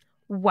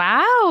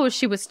 Wow,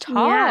 she was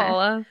tall.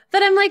 Yeah.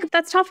 But I'm like,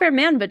 that's tall for a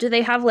man, but do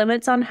they have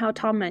limits on how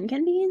tall men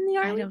can be in the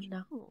Army? I don't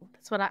know.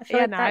 That's what I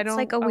feel like that's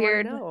like a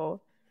weird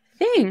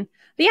thing.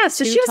 But yeah,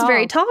 so she was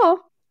very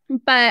tall,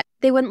 but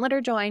they wouldn't let her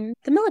join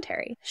the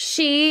military.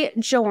 She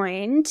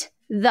joined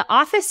the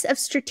Office of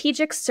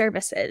Strategic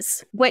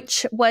Services,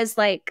 which was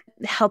like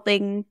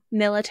helping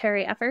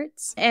military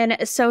efforts. And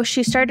so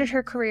she started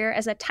her career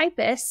as a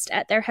typist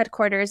at their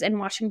headquarters in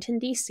Washington,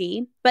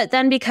 D.C. But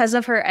then because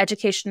of her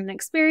education and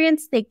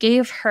experience, they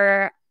gave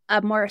her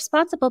a more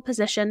responsible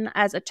position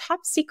as a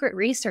top secret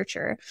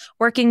researcher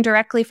working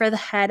directly for the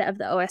head of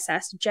the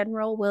OSS,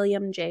 General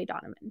William J.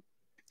 Donovan.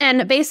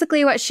 And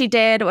basically what she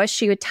did was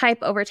she would type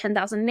over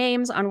 10,000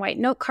 names on white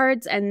note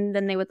cards, and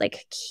then they would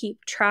like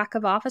keep track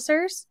of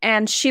officers.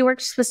 And she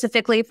worked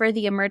specifically for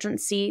the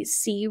emergency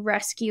sea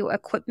rescue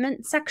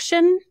equipment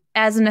section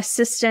as an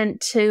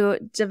assistant to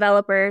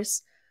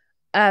developers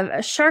of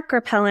a shark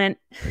repellent.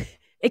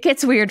 It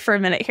gets weird for a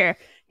minute here.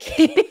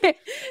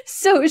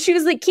 So she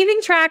was like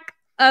keeping track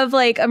of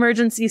like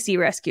emergency sea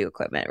rescue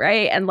equipment,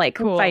 right? And like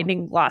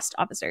finding lost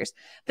officers.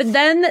 But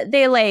then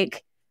they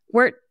like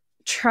were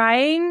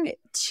trying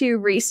to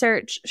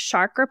research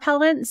shark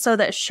repellent so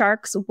that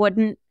sharks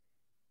wouldn't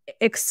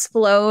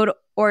explode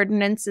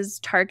ordinances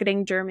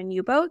targeting German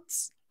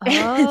U-boats.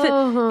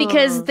 Oh.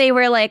 Because they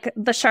were like,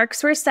 the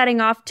sharks were setting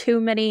off too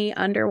many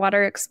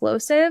underwater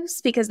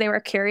explosives because they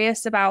were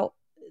curious about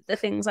the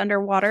things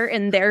underwater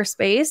in their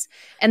space.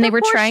 And they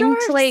were trying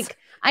to like,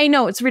 I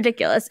know, it's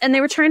ridiculous. And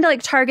they were trying to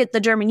like target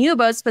the German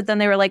U-boats, but then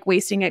they were like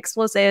wasting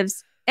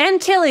explosives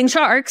and killing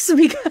sharks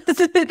because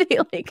they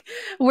like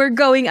were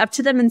going up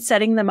to them and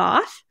setting them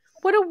off.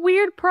 What a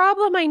weird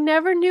problem. I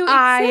never knew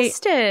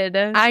existed.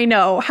 I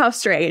know. How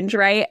strange,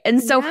 right?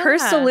 And so her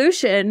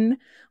solution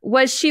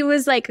was she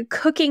was like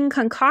cooking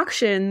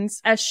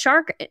concoctions as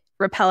shark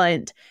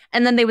repellent,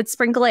 and then they would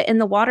sprinkle it in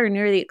the water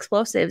near the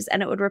explosives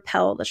and it would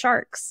repel the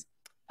sharks.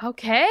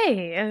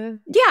 Okay.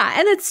 Yeah,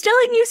 and it's still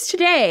in use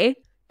today.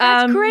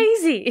 That's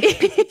crazy.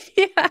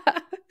 Yeah.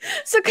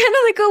 So kind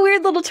of like a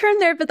weird little turn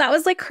there, but that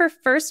was like her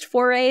first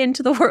foray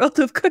into the world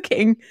of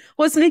cooking,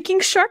 was making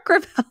shark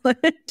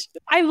repellent.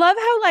 I love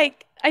how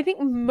like I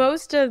think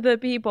most of the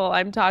people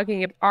I'm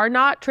talking about are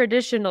not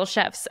traditional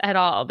chefs at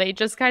all. They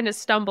just kind of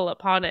stumble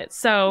upon it.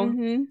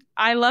 So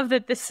I love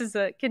that this is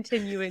a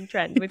continuing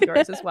trend with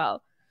yours as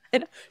well.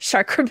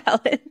 Shark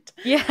repellent.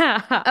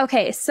 Yeah.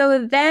 Okay,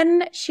 so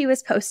then she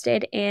was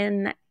posted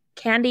in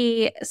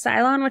Kandy,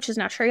 Ceylon, which is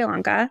now Sri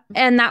Lanka.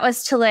 And that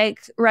was to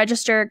like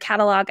register,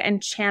 catalog,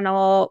 and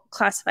channel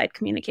classified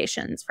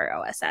communications for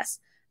OSS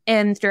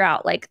and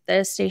throughout like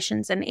the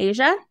stations in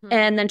Asia.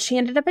 And then she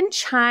ended up in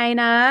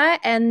China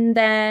and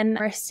then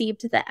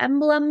received the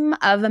emblem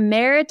of a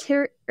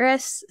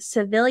meritorious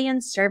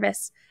civilian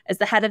service as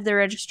the head of the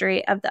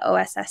registry of the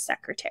OSS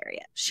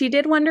Secretariat. She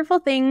did wonderful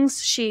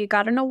things. She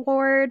got an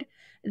award.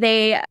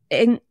 They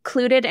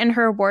included in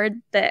her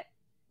award that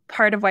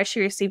part of why she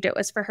received it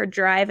was for her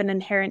drive and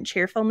inherent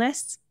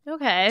cheerfulness.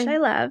 Okay. Which I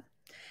love.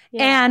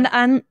 Yeah.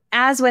 And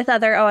as with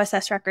other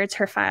OSS records,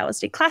 her file was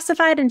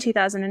declassified in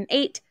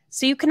 2008.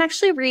 So you can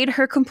actually read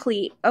her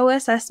complete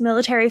OSS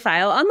military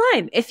file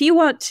online if you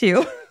want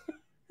to.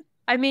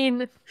 I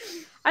mean,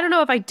 I don't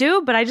know if I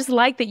do, but I just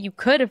like that you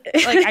could if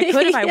like I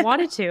could if I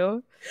wanted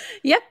to.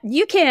 Yep,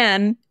 you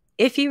can.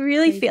 if you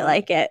really feel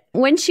like it.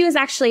 When she was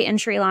actually in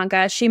Sri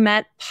Lanka, she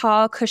met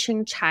Paul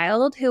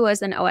Cushing-Child, who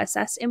was an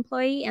OSS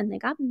employee, and they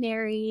got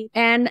married.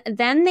 And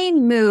then they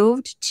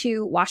moved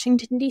to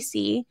Washington,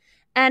 D.C.,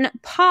 and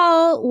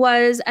Paul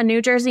was a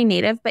New Jersey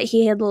native, but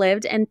he had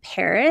lived in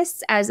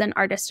Paris as an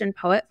artist and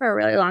poet for a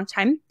really long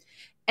time.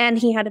 And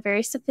he had a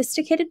very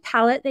sophisticated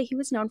palate that he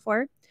was known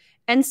for.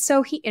 And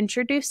so he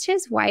introduced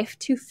his wife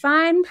to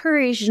fine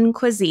Parisian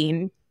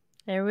cuisine.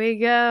 There we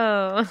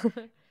go.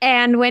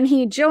 And when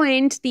he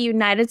joined the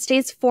United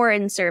States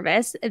Foreign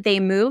Service, they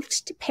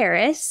moved to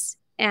Paris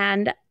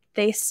and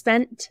they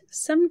spent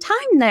some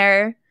time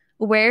there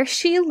where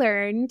she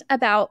learned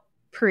about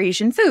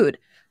Parisian food.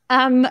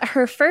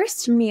 Her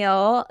first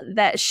meal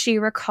that she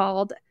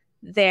recalled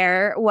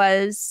there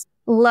was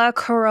La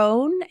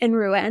Couronne in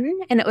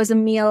Rouen, and it was a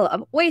meal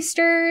of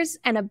oysters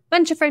and a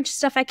bunch of French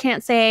stuff I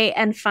can't say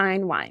and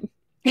fine wine.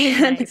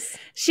 And nice.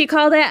 She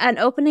called it an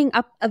opening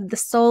up of the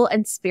soul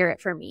and spirit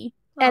for me.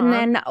 Aww. And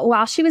then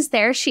while she was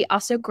there, she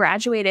also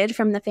graduated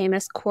from the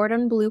famous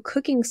Cordon Bleu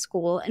cooking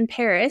school in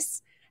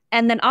Paris,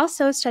 and then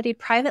also studied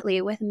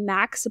privately with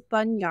Max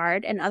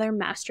Bunyard and other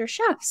master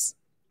chefs.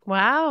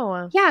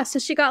 Wow. Yeah, so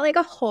she got like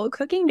a whole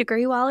cooking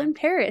degree while in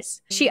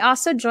Paris. She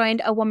also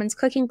joined a women's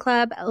cooking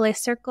club, Le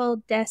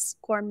Cercle des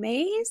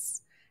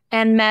Gourmets,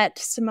 and met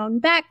Simone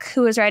Beck,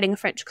 who was writing a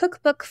French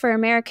cookbook for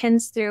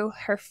Americans through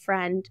her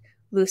friend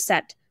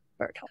Lucette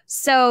Berthold.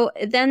 So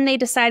then they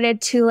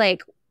decided to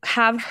like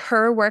have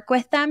her work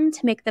with them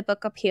to make the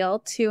book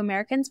appeal to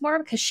Americans more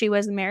because she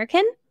was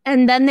American.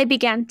 And then they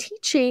began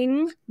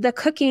teaching the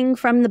cooking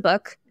from the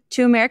book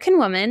to American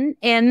women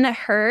in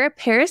her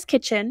Paris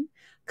kitchen,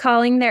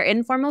 calling their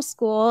informal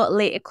school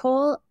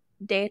L'École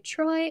des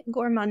Trois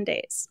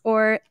Gourmandes,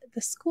 or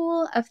the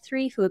School of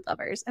Three Food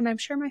Lovers. And I'm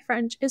sure my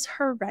French is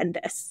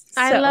horrendous.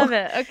 I love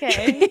it.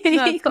 Okay.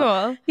 That's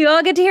cool. You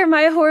all get to hear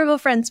my horrible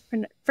French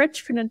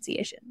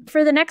pronunciation.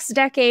 For the next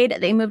decade,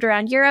 they moved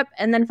around Europe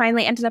and then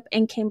finally ended up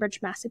in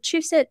Cambridge,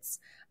 Massachusetts.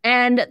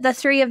 And the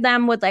three of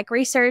them would like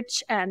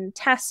research and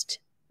test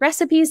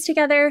recipes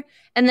together.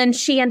 And then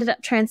she ended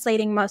up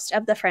translating most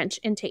of the French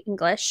into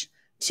English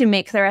to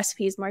make the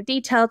recipes more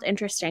detailed,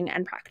 interesting,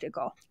 and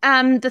practical.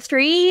 The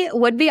three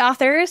would-be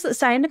authors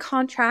signed a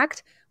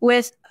contract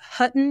with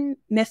Houghton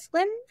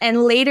Mifflin,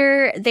 and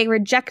later they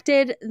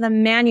rejected the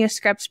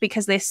manuscript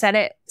because they said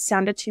it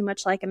sounded too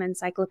much like an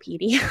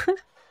encyclopedia.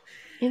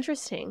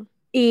 Interesting.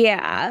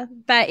 Yeah,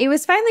 but it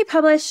was finally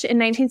published in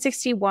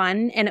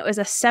 1961, and it was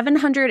a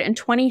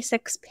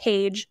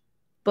 726-page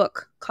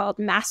book called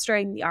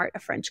Mastering the Art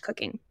of French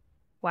Cooking.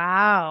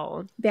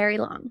 Wow. Very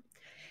long.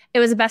 It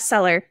was a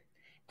bestseller,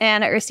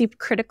 and it received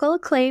critical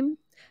acclaim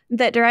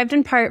that derived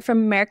in part from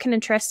American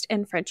interest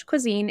in French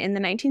cuisine in the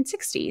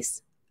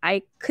 1960s.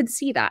 I could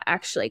see that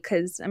actually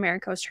because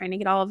America was trying to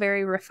get all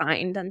very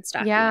refined and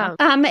stuff. Yeah.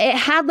 You know? It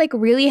had like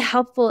really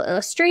helpful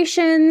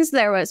illustrations.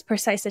 There was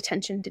precise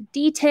attention to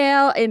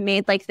detail. It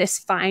made like this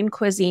fine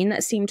cuisine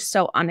that seemed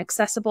so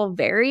inaccessible,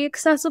 very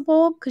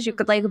accessible because you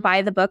could like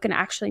buy the book and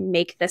actually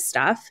make this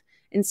stuff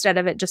instead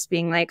of it just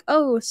being like,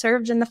 oh,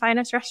 served in the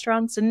finest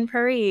restaurants in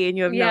Paris, and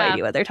you have no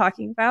idea what they're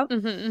talking about.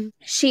 Mm-hmm.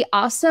 She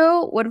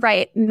also would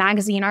write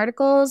magazine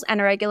articles and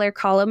a regular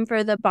column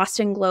for the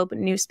Boston Globe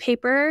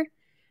newspaper,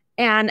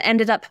 and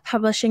ended up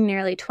publishing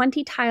nearly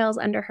 20 titles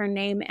under her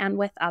name and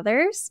with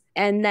others.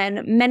 And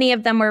then many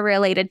of them were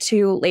related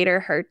to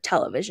later her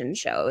television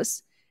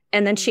shows.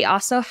 And then she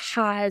also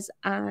has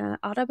an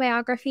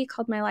autobiography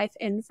called My Life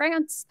in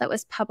France that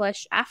was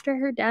published after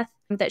her death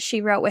that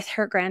she wrote with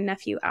her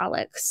grandnephew,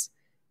 Alex.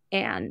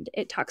 And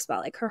it talks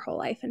about like her whole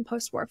life in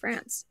post-war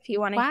France, if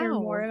you want to hear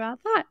more about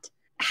that.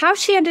 How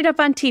she ended up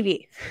on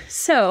TV.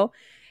 So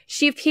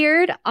she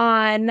appeared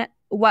on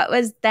what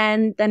was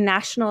then the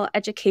National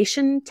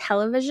Education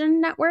Television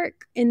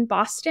Network in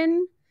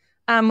Boston,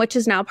 which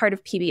is now part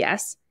of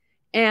PBS.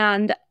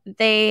 And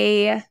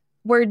they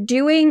were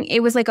doing, it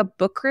was like a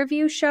book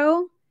review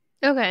show.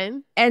 Okay.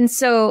 And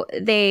so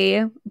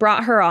they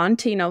brought her on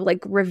to, you know,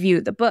 like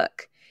review the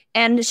book.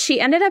 And she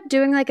ended up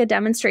doing like a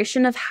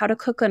demonstration of how to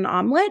cook an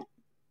omelet.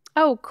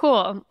 Oh,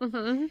 cool.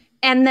 Mm-hmm.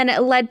 And then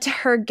it led to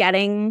her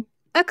getting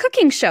a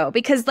cooking show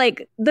because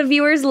like the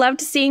viewers loved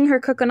seeing her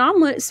cook an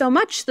omelet so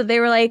much that they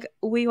were like,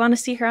 we want to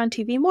see her on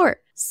TV more.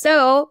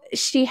 So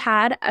she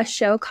had a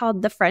show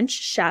called The French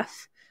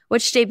Chef,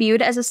 which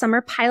debuted as a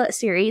summer pilot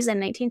series in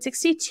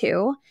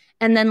 1962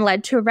 and then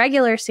led to a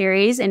regular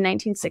series in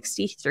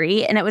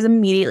 1963. And it was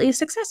immediately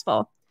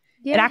successful.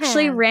 Yeah. It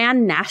actually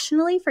ran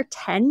nationally for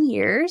 10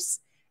 years.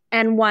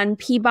 And won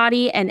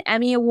Peabody and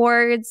Emmy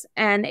Awards.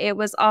 And it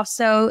was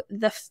also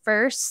the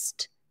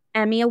first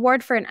Emmy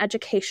Award for an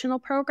educational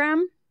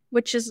program,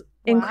 which is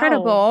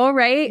incredible,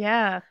 right?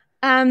 Yeah.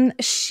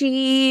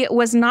 She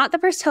was not the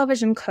first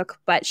television cook,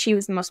 but she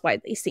was the most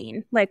widely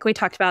seen. Like we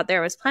talked about,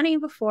 there was plenty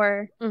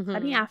before,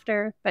 plenty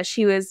after, but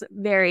she was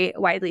very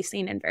widely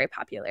seen and very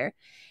popular.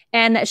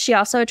 And she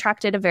also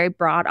attracted a very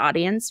broad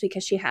audience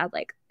because she had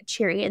like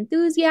cheery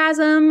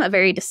enthusiasm, a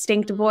very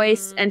distinct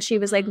voice, and she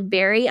was like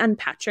very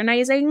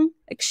unpatronizing.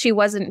 Like she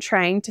wasn't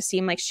trying to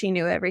seem like she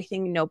knew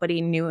everything. Nobody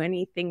knew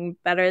anything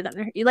better than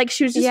her. Like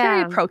she was just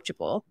very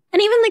approachable.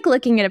 And even like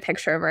looking at a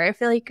picture of her, I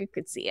feel like you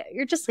could see it.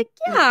 You're just like,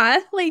 yeah,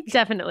 like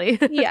definitely.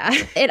 Yeah.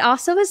 It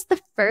also was the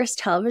first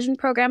television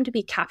program to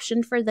be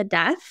captioned for the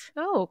deaf.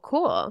 Oh,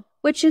 cool.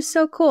 Which is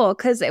so cool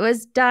because it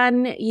was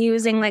done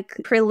using like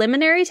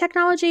preliminary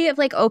technology of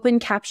like open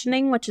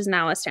captioning, which is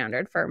now a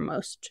standard for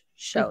most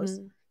shows.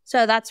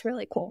 So that's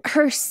really cool.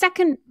 Her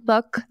second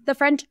book, The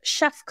French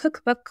Chef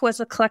Cookbook, was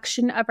a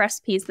collection of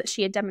recipes that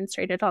she had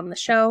demonstrated on the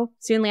show.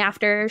 Soon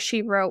after,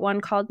 she wrote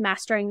one called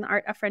Mastering the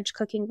Art of French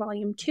Cooking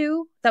Volume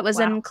 2 that was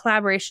in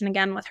collaboration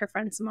again with her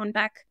friend Simone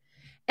Beck.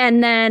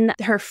 And then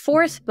her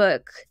fourth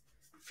book,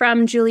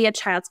 From Julia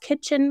Child's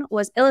Kitchen,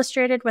 was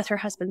illustrated with her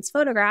husband's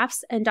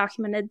photographs and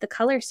documented the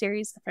color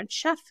series The French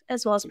Chef,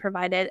 as well as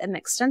provided an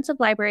extensive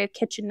library of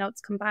kitchen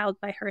notes compiled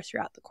by her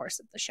throughout the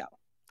course of the show.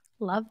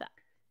 Love that.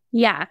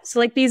 Yeah, so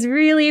like these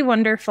really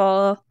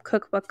wonderful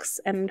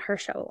cookbooks and her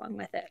show along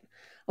with it.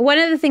 One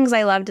of the things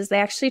I loved is they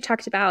actually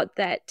talked about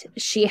that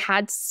she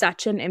had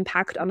such an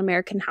impact on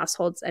American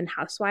households and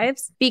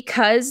housewives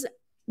because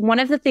one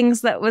of the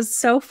things that was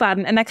so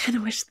fun, and I kind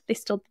of wish that they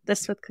still did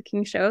this with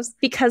cooking shows,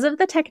 because of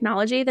the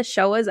technology, the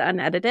show was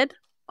unedited.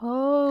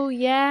 Oh,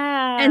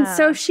 yeah. And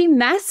so she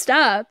messed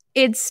up.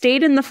 It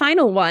stayed in the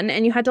final one,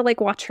 and you had to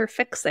like watch her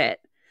fix it.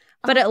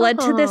 But it led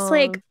to this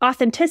like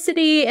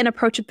authenticity and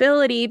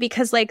approachability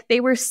because like they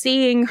were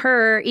seeing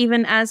her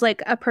even as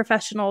like a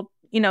professional,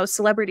 you know,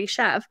 celebrity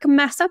chef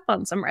mess up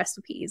on some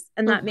recipes.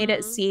 And that made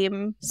it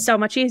seem so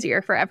much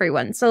easier for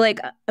everyone. So like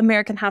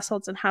American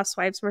households and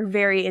housewives were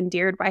very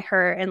endeared by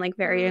her and like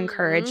very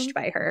encouraged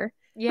by her.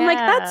 Yeah. I'm like,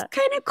 that's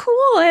kind of cool.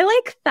 I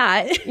like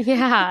that.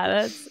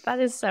 Yeah, that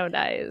is so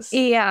nice.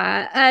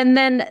 Yeah. And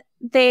then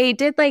they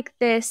did like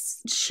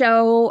this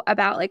show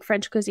about like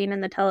French cuisine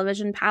and the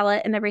television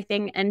palette and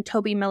everything. And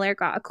Toby Miller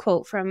got a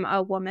quote from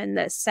a woman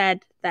that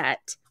said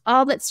that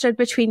all that stood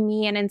between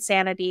me and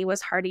insanity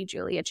was Hardy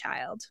Julia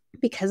Child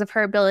because of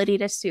her ability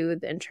to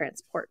soothe and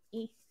transport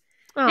me.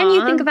 Aww. And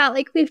you think about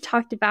like we've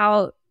talked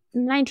about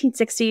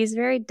 1960s,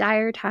 very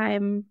dire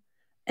time,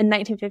 and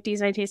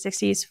 1950s,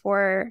 1960s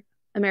for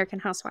American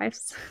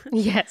housewives.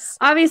 Yes.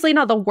 Obviously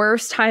not the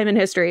worst time in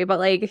history, but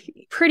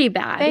like pretty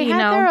bad. They had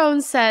their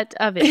own set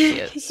of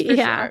issues. For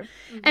sure.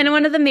 And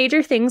one of the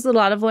major things a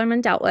lot of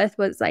women dealt with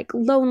was like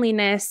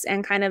loneliness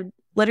and kind of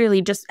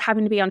literally just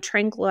having to be on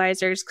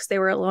tranquilizers because they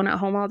were alone at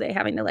home all day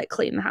having to like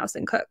clean the house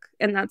and cook.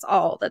 And that's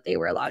all that they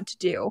were allowed to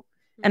do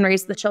and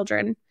raise the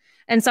children.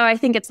 And so I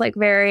think it's like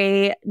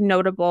very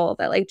notable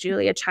that like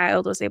Julia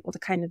Child was able to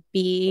kind of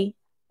be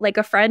like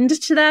a friend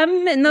to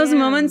them in those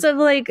moments of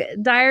like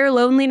dire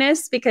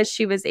loneliness because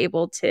she was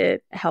able to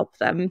help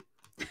them.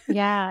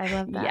 Yeah, I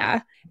love that.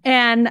 Yeah.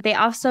 And they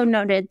also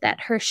noted that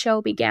her show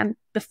began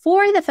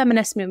before the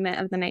feminist movement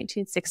of the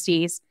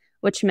 1960s,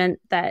 which meant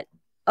that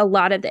a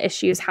lot of the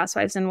issues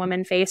housewives and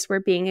women face were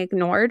being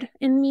ignored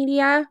in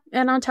media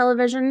and on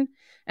television.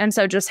 And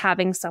so just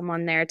having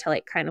someone there to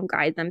like kind of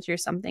guide them through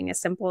something as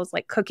simple as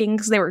like cooking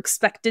because they were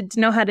expected to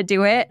know how to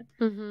do it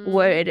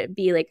would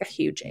be like a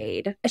huge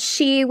aid.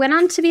 She went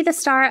on to be the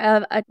star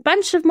of a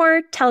bunch of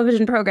more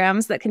television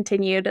programs that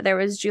continued. There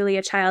was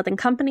Julia Child and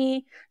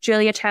Company,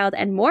 Julia Child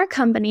and More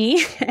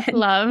Company, and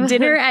Love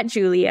Dinner at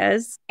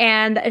Julia's.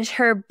 And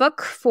her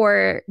book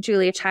for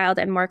Julia Child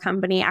and More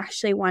Company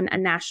actually won a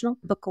National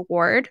Book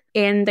Award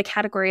in the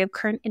category of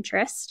current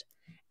interest.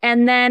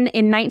 And then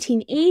in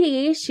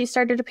 1980, she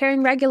started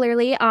appearing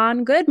regularly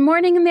on Good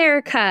Morning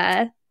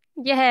America.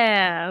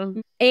 Yeah.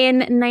 In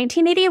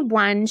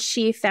 1981,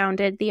 she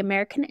founded the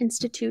American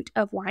Institute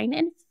of Wine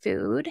and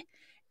Food,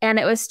 and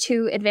it was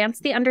to advance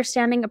the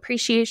understanding,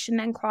 appreciation,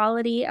 and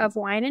quality of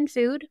wine and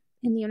food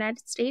in the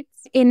United States.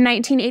 In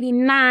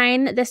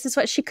 1989, this is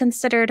what she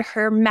considered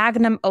her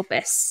magnum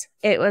opus.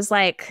 It was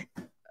like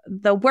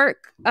the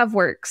work of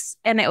works,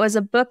 and it was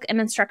a book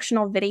and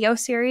instructional video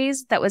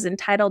series that was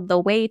entitled The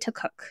Way to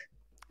Cook.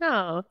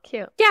 Oh,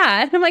 cute.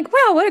 Yeah, and I'm like,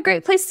 wow, what a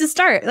great place to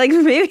start. Like,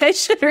 maybe I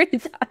should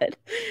read that.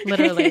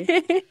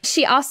 Literally.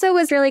 She also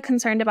was really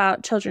concerned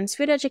about children's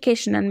food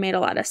education and made a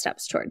lot of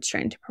steps towards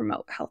trying to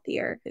promote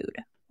healthier food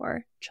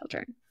for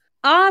children.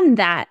 On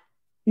that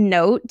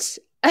note,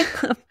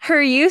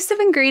 her use of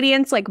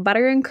ingredients like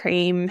butter and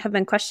cream have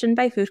been questioned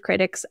by food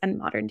critics and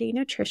modern day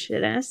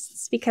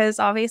nutritionists because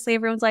obviously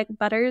everyone's like,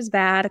 butter is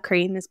bad,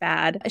 cream is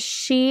bad.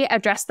 She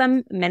addressed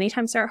them many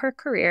times throughout her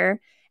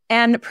career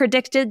and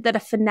predicted that a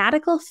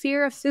fanatical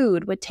fear of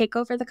food would take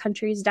over the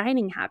country's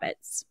dining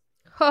habits.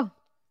 Oh,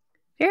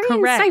 very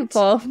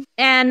insightful.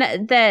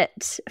 And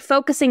that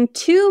focusing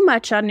too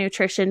much on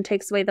nutrition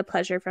takes away the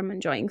pleasure from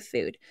enjoying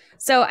food.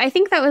 So I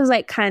think that was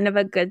like kind of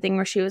a good thing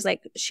where she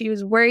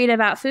was worried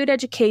about food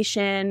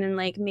education and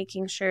like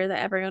making sure that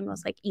everyone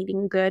was like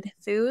eating good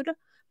food,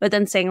 but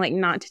then saying like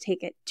not to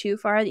take it too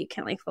far, that you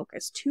can't like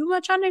focus too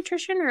much on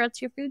nutrition or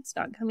else your food's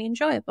not going to be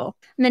enjoyable.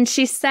 And then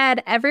she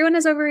said, everyone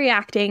is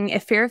overreacting.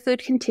 If fear of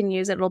food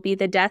continues, it will be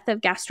the death of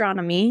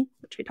gastronomy.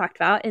 which we talked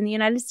about, in the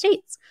United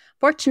States.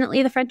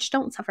 Fortunately, the French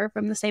don't suffer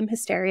from the same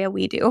hysteria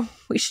we do.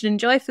 We should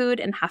enjoy food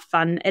and have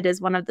fun. It is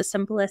one of the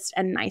simplest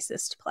and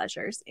nicest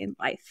pleasures in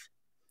life.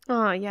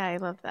 Oh, yeah, I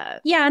love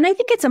that. Yeah, and I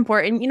think it's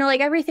important,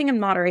 like everything in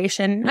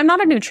moderation. I'm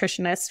not a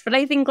nutritionist, but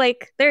I think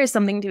like there is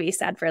something to be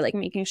said for like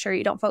making sure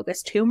you don't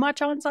focus too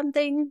much on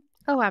something.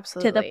 Oh,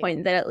 absolutely. To the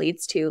point that it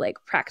leads to like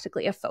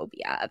practically a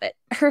phobia of it.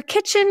 Her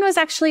kitchen was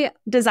actually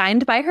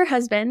designed by her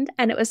husband,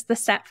 and it was the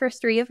set for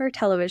 3 of her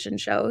television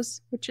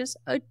shows, which is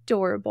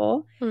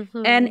adorable.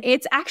 Mm-hmm. And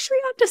it's actually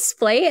on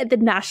display at the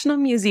National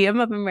Museum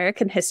of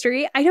American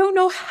History. I don't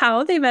know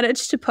how they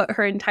managed to put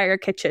her entire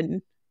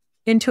kitchen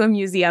into a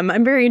museum.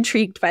 I'm very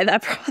intrigued by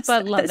that process.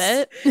 But love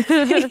it.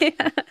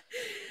 Yeah.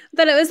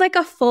 But it was like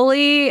a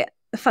fully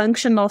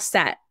functional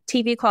set.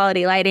 TV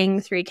quality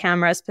lighting, 3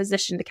 cameras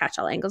positioned to catch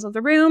all angles of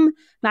the room,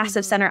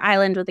 massive center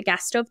island with a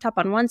gas stovetop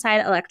on one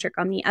side, electric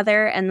on the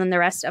other, and then the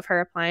rest of her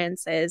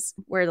appliances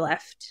were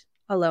left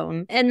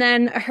alone. And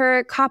then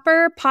her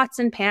copper pots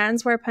and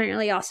pans were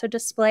apparently also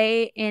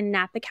displayed in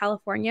Napa,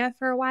 California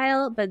for a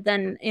while, but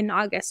then in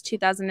August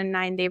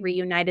 2009, they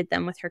reunited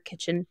them with her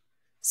kitchen.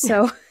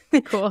 So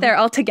cool. They're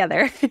all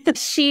together.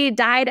 She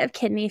died of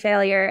kidney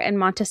failure in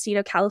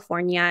Montecito,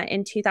 California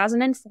in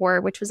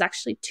 2004, which was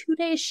actually 2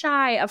 days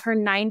shy of her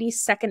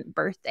 92nd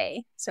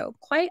birthday. So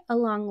quite a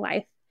long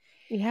life.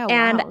 Yeah,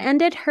 and wow.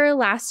 Ended her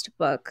last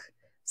book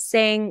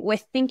saying,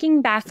 with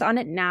thinking back on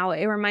it now,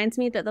 it reminds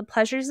me that the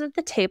pleasures of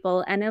the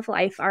table and of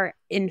life are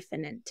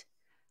infinite.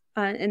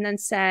 And then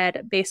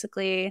said,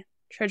 basically,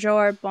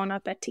 Trésor bon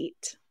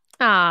appétit.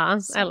 Ah,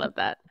 I love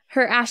that.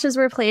 Her ashes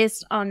were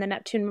placed on the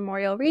Neptune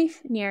Memorial Reef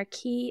near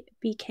Key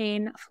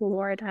Biscayne,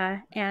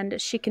 Florida,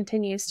 and she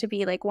continues to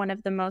be like one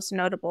of the most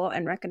notable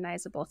and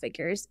recognizable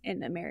figures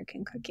in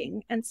American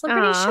cooking and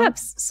celebrity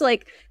chefs. So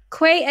like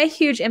quite a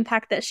huge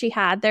impact that she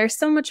had. There's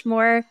so much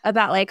more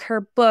about like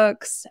her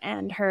books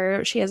and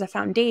she has a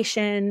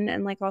foundation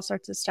and like all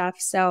sorts of stuff.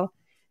 So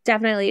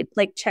definitely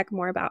like check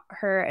more about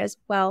her as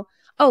well.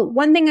 Oh,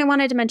 one thing I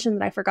wanted to mention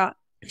that I forgot.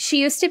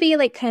 She used to be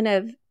like kind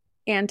of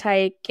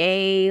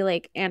anti-gay,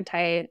 like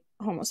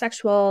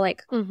anti-homosexual,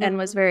 like and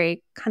was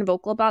very kind of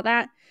vocal about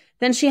that.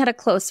 Then she had a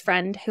close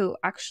friend who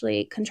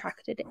actually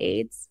contracted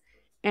AIDS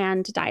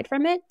and died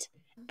from it.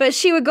 But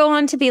she would go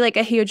on to be like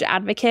a huge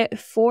advocate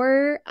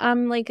for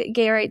like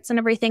gay rights and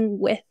everything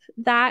with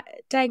that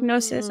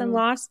diagnosis and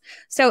loss.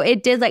 So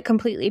it did like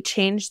completely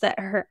change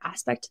her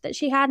aspect that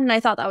she had. And I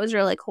thought that was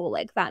really cool,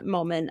 like that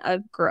moment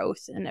of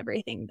growth and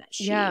everything that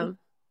she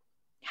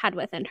had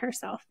within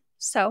herself.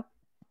 So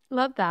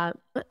love that.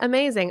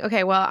 Amazing.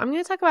 Okay, well, I'm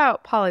going to talk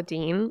about Paula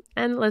Deen.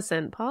 And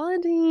listen, Paula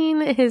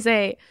Deen is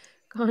a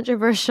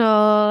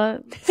controversial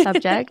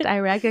subject. I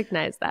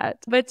recognize that.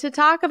 But to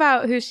talk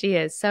about who she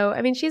is. So,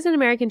 I mean, she's an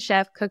American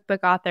chef,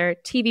 cookbook author,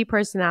 TV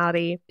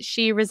personality.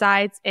 She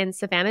resides in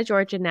Savannah,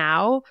 Georgia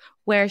now,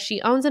 where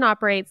she owns and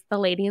operates the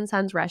Lady and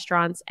Sons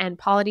restaurants and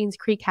Paula Deen's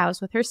Creek House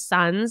with her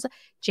sons,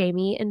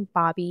 Jamie and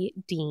Bobby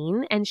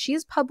Deen. And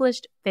she's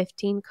published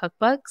 15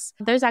 cookbooks.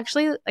 There's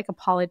actually like a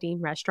Paula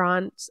Deen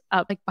restaurant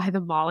up like by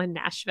the mall in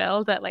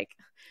Nashville that like,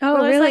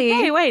 really?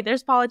 Like, hey, wait,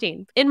 there's Paula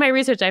Deen. In my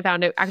research, I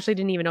found it actually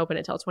didn't even open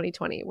until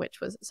 2020,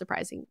 which was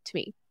surprising to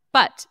me.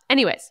 But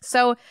anyways,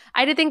 so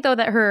I did think, though,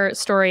 that her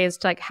story as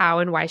to like how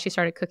and why she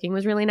started cooking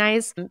was really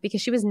nice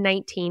because she was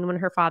 19 when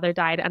her father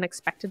died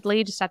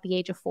unexpectedly, just at the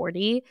age of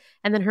 40.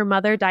 And then her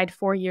mother died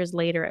 4 years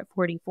later at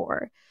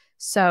 44.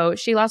 So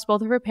she lost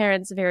both of her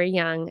parents very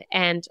young.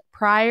 And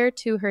prior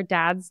to her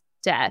dad's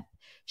death,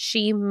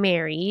 she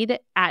married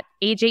at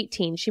age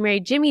 18. She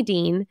married Jimmy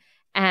Deen.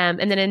 And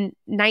then in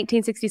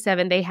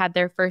 1967, they had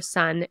their first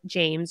son,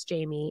 James,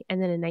 Jamie.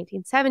 And then in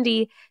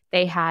 1970,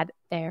 they had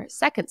their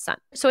second son.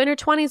 So in her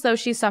 20s, though,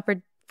 she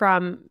suffered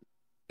from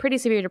pretty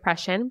severe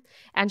depression.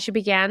 And she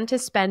began to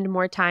spend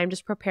more time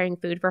just preparing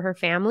food for her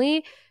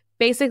family,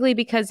 basically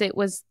because it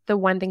was the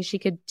one thing she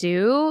could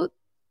do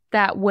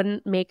that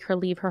wouldn't make her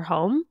leave her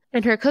home.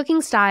 And her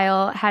cooking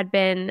style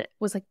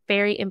was like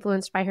very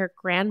influenced by her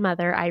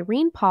grandmother,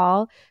 Irene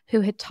Paul,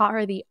 who had taught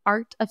her the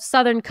art of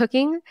Southern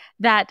cooking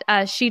that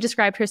she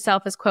described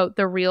herself as, quote,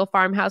 the real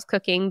farmhouse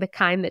cooking, the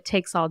kind that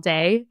takes all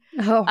day.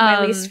 Oh,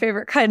 my least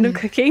favorite kind of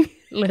cooking.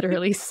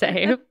 Literally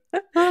same.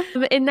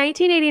 In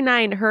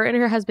 1989, her and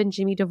her husband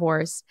Jimmy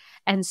divorced.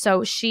 And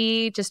so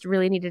she just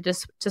really needed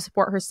to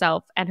support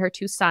herself and her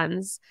 2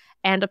 sons,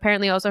 and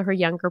apparently also her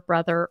younger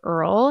brother,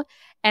 Earl.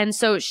 And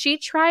so she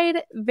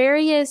tried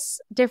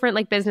various different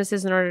like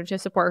businesses in order to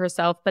support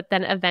herself, but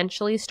then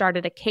eventually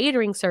started a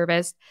catering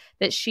service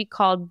that she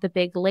called The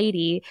Big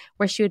Lady,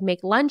 where she would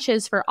make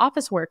lunches for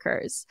office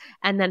workers.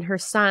 And then her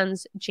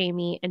sons,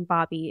 Jamie and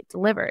Bobby,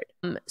 delivered.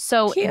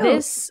 So Cute.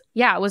 This,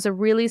 was a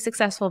really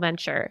successful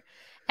venture.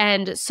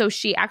 And so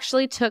she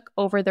actually took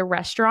over the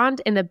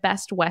restaurant in the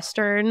Best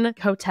Western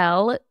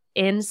Hotel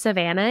in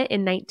Savannah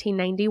in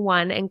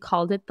 1991 and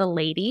called it The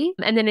Lady.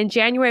 And then in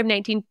January of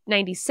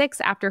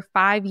 1996, after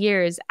 5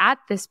 years at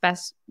this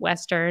Best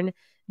Western,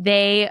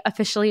 they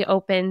officially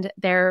opened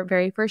their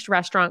very first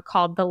restaurant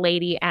called The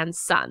Lady and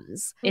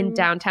Sons in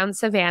downtown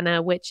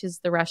Savannah, which is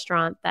the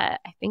restaurant that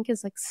I think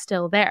is like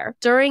still there.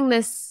 During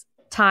this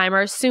time,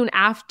 or soon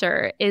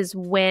after, is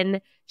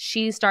when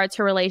she starts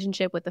her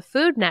relationship with the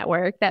Food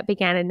Network that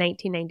began in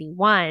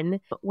 1991,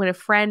 when a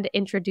friend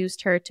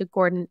introduced her to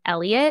Gordon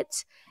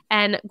Elliott.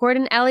 And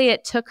Gordon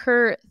Elliott took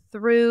her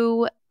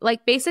through,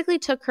 basically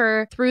took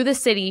her through the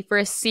city for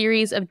a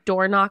series of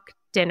door knock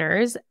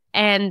dinners.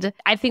 And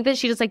I think that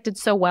she just did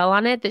so well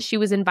on it that she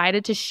was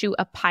invited to shoot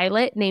a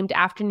pilot named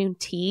Afternoon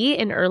Tea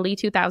in early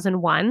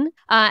 2001.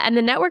 And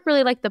the network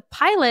really liked the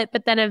pilot,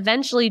 but then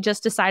eventually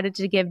just decided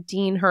to give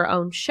Deen her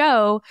own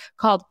show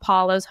called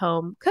Paula's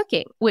Home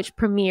Cooking, which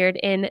premiered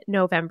in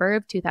November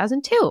of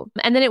 2002.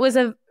 And then it was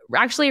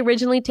actually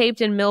originally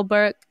taped in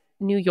Millbrook,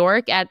 New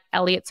York at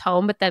Elliott's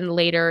home, but then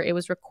later it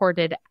was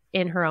recorded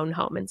in her own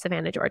home in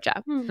Savannah,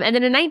 Georgia. And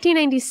then in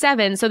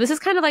 1997, so this is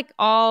kind of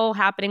all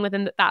happening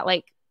within that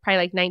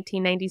probably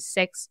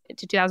 1996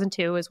 to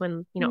 2002 is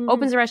when,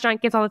 opens the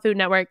restaurant, gets on the Food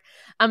Network.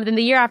 Then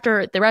the year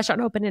after the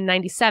restaurant opened in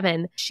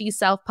 97, she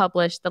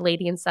self-published the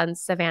Lady and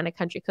Sons Savannah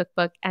Country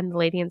Cookbook and the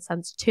Lady and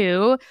Sons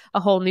 2, a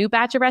whole new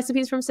batch of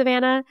recipes from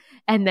Savannah.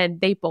 And then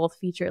they both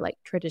feature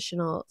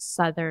traditional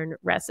Southern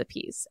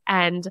recipes.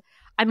 And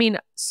I mean,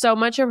 so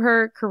much of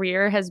her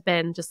career has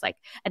been just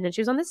and then she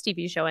was on this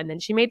TV show, and then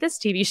she made this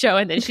TV show,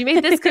 and then she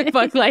made this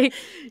cookbook.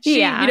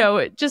 She,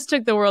 just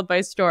took the world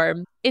by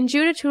storm. In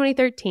June of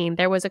 2013,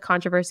 there was a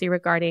controversy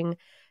regarding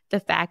the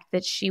fact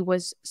that she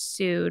was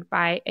sued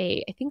by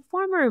I think,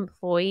 former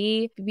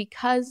employee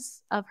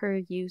because of her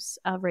use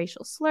of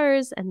racial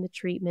slurs and the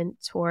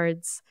treatment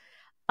towards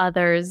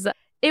others.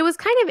 It was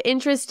kind of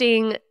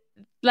interesting.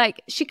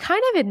 She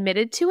kind of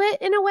admitted to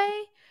it in a way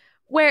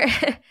where...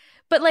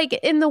 But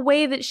in the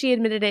way that she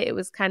admitted it, it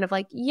was kind of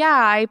yeah,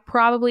 I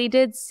probably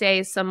did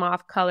say some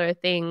off-color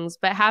things,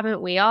 but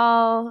haven't we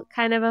all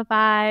kind of a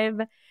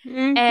vibe?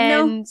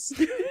 And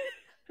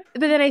but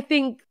then I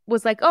think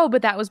was oh,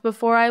 but that was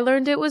before I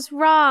learned it was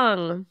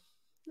wrong.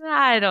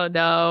 I don't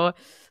know.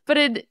 But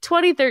in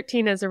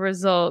 2013, as a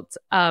result,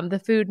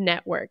 the Food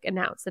Network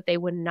announced that they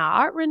would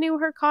not renew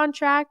her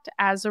contract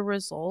as a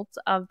result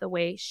of the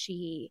way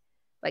she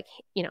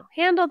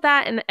handled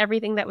that and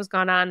everything that was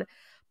gone on.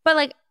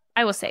 But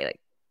I will say,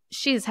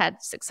 she's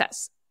had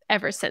success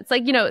ever since.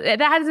 That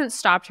hasn't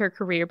stopped her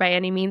career by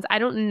any means. I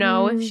don't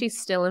know if she's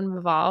still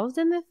involved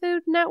in the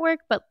Food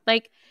Network, but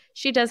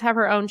she does have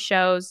her own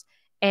shows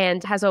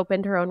and has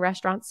opened her own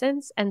restaurant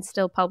since and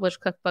still published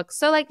cookbooks.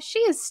 So she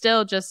is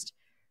still just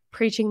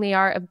preaching the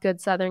art of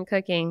good Southern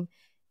cooking.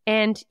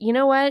 And you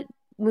know what?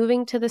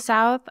 Moving to the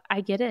South,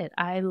 I get it.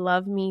 I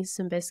love me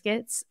some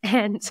biscuits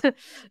and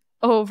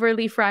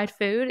overly fried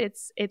food.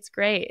 It's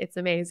great. It's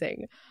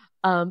amazing.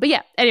 But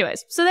yeah,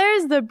 anyways, so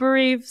there's the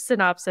brief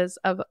synopsis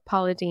of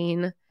Paula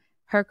Deen,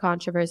 her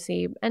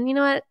controversy. And you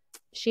know what?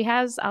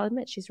 I'll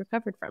admit, she's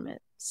recovered from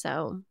it.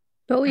 So,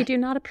 but we do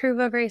not approve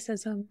of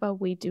racism.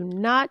 But we do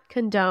not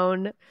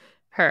condone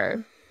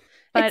her.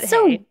 But it's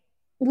so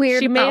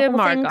weird. She made a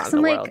mark on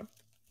the world.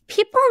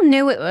 People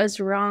knew it was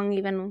wrong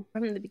even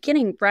from the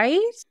beginning, right?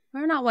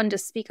 We're not one to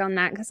speak on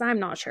that because I'm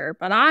not sure,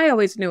 but I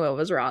always knew it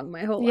was wrong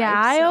my whole life. Yeah,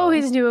 I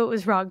always knew it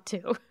was wrong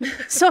too.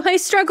 So I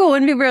struggle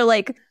when people are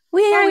like,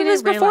 it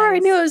was before I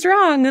knew it was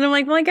wrong. And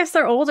I'm well, I guess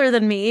they're older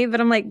than me,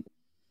 but I'm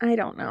I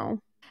don't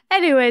know.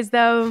 Anyways,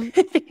 though,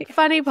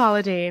 funny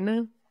Paula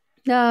Deen.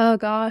 Oh,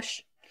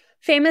 gosh.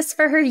 Famous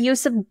for her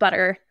use of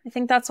butter. I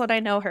think that's what I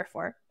know her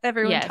for.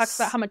 Everyone talks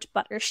about how much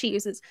butter she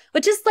uses,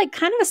 which is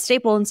kind of a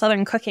staple in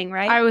Southern cooking,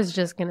 right? I was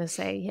just going to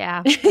say,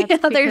 yeah.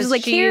 There's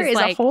here is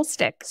a whole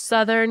stick.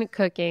 Southern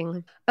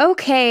cooking.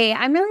 Okay.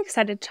 I'm really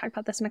excited to talk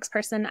about this next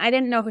person. I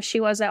didn't know who she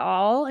was at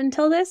all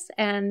until this,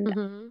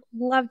 and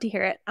love to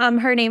hear it.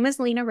 Her name is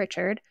Lena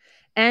Richard,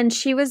 and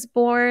she was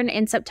born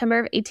in September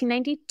of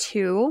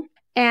 1892.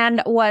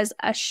 And was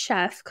a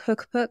chef,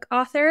 cookbook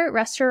author,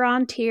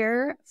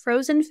 restaurateur,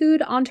 frozen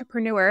food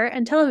entrepreneur,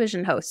 and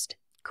television host.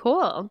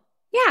 Cool.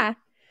 Yeah.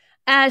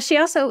 She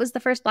also was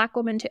the first Black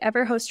woman to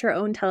ever host her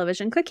own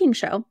television cooking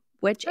show,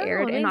 which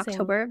aired in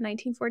October of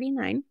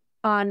 1949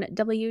 on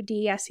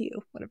WDSU,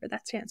 whatever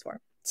that stands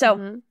for.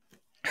 So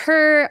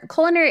her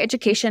culinary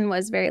education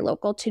was very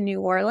local to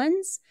New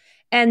Orleans.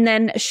 And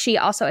then she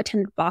also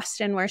attended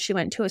Boston, where she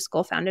went to a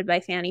school founded by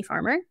Fannie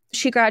Farmer.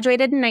 She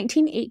graduated in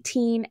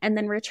 1918 and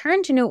then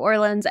returned to New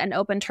Orleans and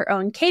opened her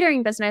own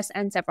catering business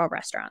and several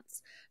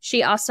restaurants.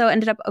 She also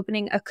ended up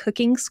opening a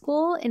cooking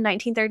school in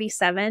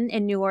 1937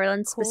 in New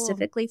Orleans,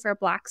 specifically for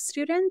Black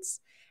students.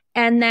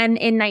 And then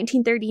in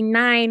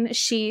 1939,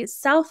 she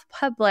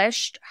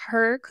self-published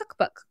her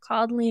cookbook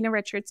called Lena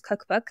Richard's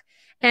Cookbook.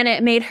 And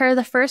it made her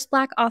the first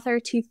Black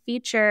author to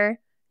feature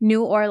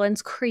New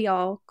Orleans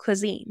Creole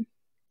cuisine.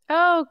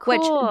 Oh, cool.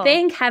 Which,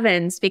 thank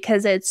heavens,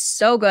 because it's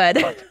so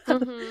good.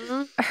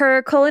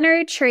 Her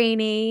culinary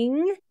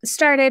training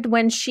started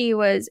when she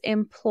was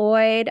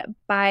employed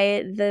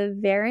by the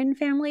Varon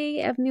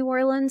family of New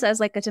Orleans as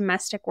a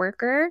domestic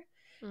worker.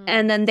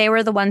 And then they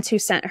were the ones who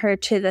sent her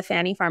to the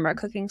Fannie Farmer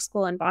Cooking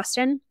School in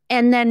Boston.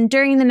 And then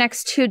during the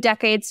next 2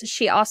 decades,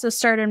 she also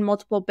started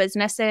multiple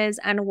businesses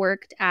and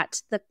worked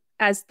as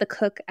the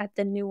cook at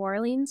the New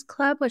Orleans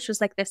Club, which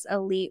was like this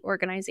elite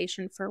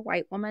organization for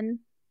white women.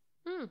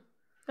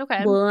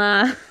 Okay.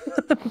 Blah.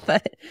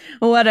 But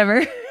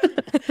whatever.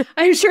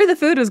 I'm sure the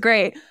food was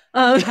great.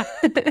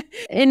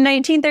 In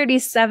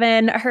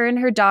 1937, her and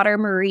her daughter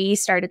Marie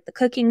started the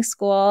cooking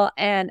school.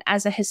 And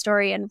as a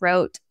historian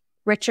wrote,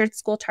 Richard's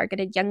school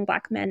targeted young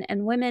Black men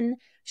and women.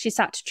 She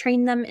sought to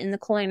train them in the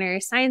culinary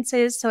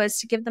sciences so as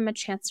to give them a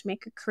chance to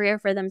make a career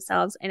for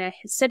themselves in a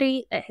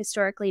city that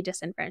historically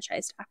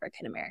disenfranchised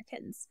African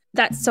Americans.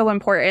 That's so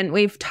important.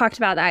 We've talked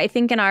about that, I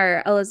think, in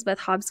our Elizabeth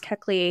Hobbs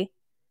Keckley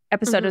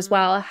episode as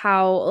well,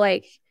 how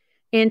like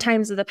in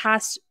times of the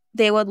past,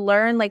 they would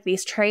learn like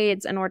these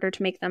trades in order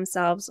to make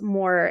themselves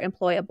more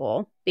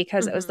employable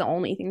because it was the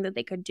only thing that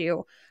they could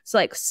do. So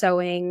like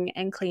sewing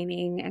and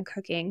cleaning and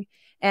cooking.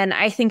 And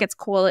I think it's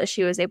cool that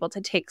she was able to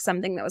take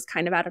something that was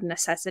kind of out of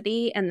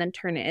necessity and then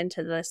turn it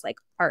into this like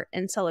art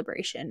and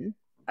celebration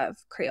of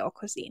Creole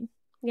cuisine.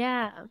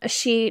 Yeah.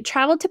 She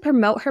traveled to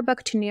promote her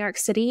book to New York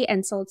City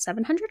and sold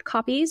 700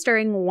 copies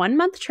during a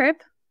 1-month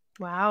trip.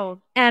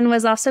 Wow. And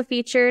was also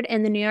featured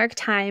in the New York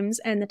Times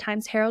and the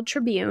Times Herald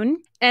Tribune.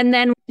 And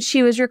then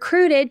she was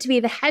recruited to be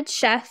the head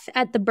chef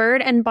at the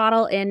Bird and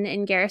Bottle Inn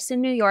in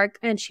Garrison, New York.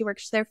 And she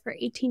worked there for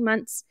 18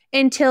 months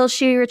until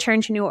she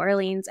returned to New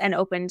Orleans and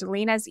opened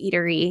Lena's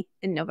Eatery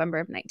in November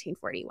of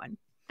 1941.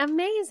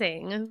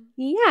 Amazing.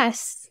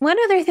 Yes. One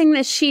other thing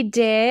that she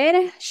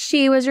did,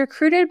 she was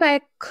recruited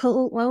by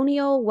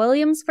Colonial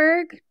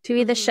Williamsburg to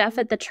be the chef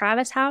at the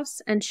Travis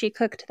House, and she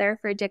cooked there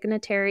for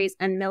dignitaries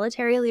and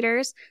military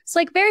leaders. It's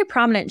like very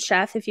prominent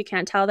chef, if you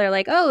can't tell. They're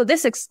like, oh,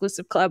 this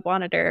exclusive club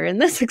wanted her,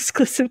 and this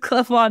exclusive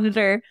club wanted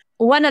her.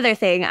 One other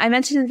thing, I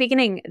mentioned in the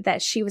beginning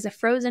that she was a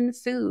frozen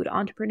food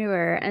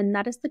entrepreneur, and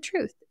that is the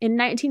truth. In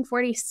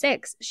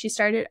 1946, she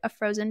started a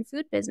frozen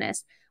food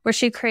business where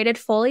she created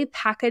fully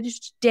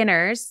packaged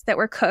dinners that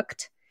were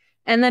cooked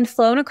and then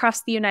flown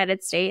across the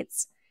United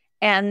States.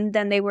 And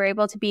then they were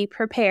able to be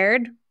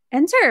prepared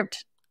and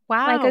served.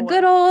 Wow. Like a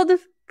good old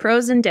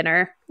frozen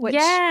dinner. Which,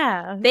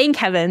 thank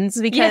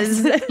heavens,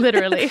 because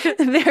literally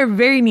they're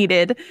very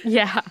needed.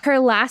 Yeah. Her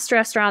last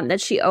restaurant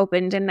that she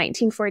opened in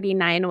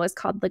 1949 was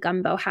called the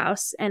Gumbo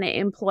House, and it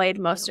employed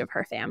most of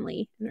her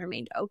family and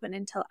remained open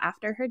until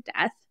after her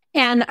death.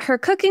 And her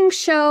cooking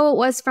show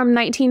was from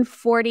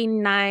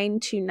 1949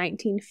 to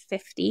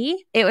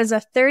 1950. It was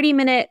a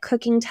 30-minute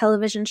cooking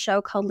television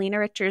show called Lena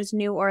Richard's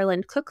New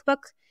Orleans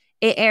Cookbook.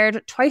 It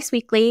aired twice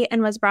weekly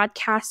and was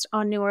broadcast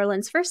on New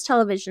Orleans' first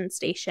television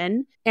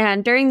station.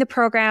 And during the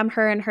program,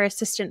 her and her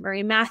assistant,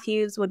 Marie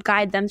Matthews, would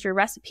guide them through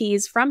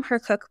recipes from her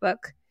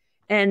cookbook.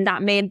 And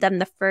that made them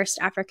the first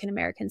African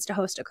Americans to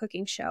host a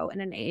cooking show in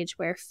an age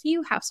where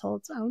few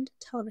households owned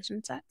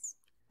television sets.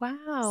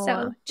 Wow.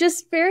 So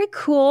just very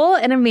cool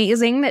and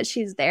amazing that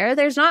she's there.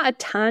 There's not a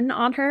ton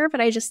on her,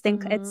 but I just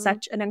think it's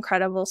such an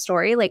incredible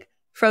story. Like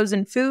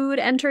frozen food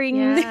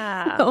entering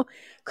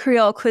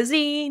Creole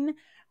cuisine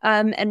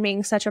and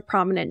being such a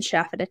prominent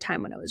chef at a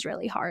time when it was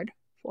really hard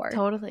for.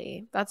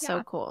 Totally. That's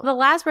so cool. The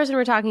last person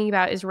we're talking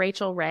about is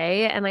Rachael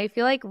Ray. And I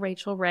feel like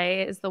Rachael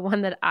Ray is the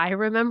one that I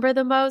remember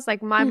the most.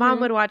 Like my mom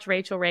would watch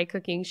Rachael Ray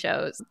cooking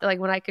shows. Like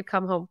when I would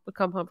come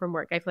home from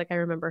work, I feel like I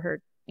remember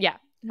her. Yeah.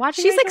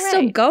 Watching she's Rachael like Ray.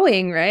 Still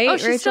going, right? Oh,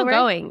 she's Rachael still Ray?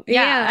 going.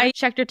 Yeah. I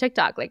checked her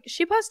TikTok. Like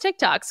she posts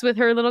TikToks with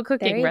her little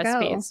cooking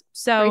recipes.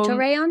 So Rachael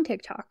Ray on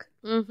TikTok.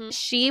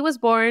 She was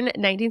born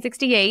in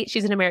 1968.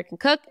 She's an American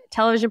cook,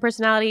 television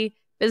personality,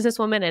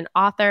 businesswoman, and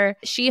author.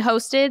 She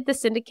hosted the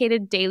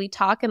syndicated daily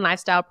talk and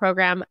lifestyle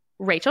program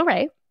Rachael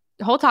Ray.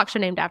 The whole talk show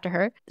named after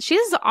her.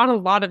 She's on a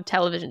lot of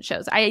television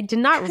shows. I did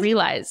not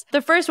realize.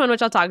 The first one,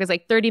 which I'll talk, is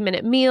like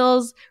 30-minute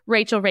meals,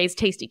 Rachael Ray's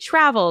Tasty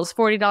Travels,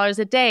 $40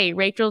 a day,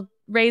 Rachael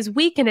Ray's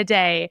Week in a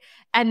Day.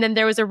 And then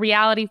there was a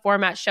reality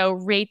format show,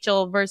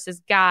 Rachel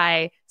versus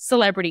Guy,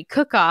 Celebrity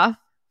Cook-Off.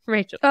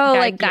 Rachel. Oh,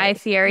 like Guy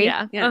Fieri.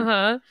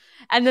 Yeah.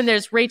 And then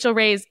there's Rachael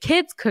Ray's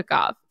Kids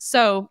Cook-Off.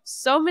 So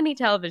many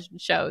television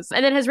shows.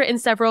 And then has written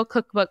several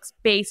cookbooks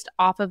based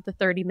off of the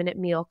 30-minute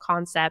meal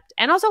concept.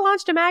 And also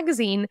launched a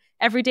magazine,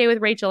 Every Day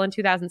with Rachel, in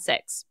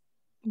 2006.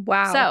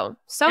 Wow.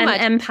 So An much.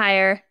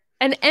 empire.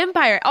 An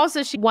empire.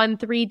 Also, she won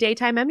 3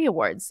 Daytime Emmy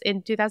Awards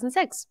in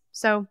 2006.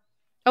 So,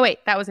 oh wait,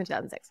 that was in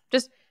 2006.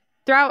 Just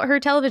throughout her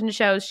television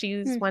shows,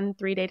 she's won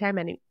 3 Daytime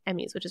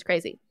Emmys, which is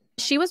crazy.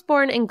 She was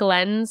born in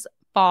Glens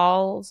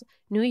Falls,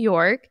 New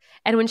York.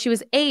 And when she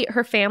was 8,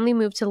 her family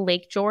moved to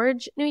Lake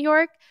George, New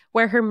York,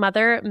 where her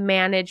mother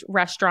managed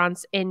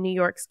restaurants in New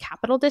York's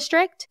Capital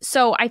District.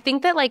 So I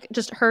think that like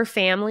just her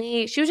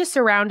family, she was just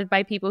surrounded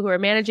by people who were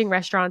managing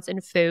restaurants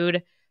and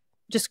food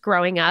just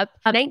growing up.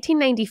 In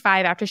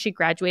 1995, after she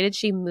graduated,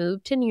 she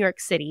moved to New York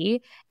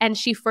City, and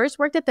she first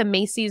worked at the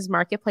Macy's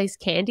Marketplace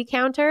candy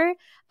counter.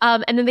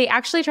 And then they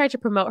actually tried to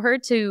promote her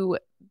to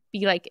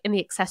be like in the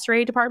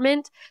accessory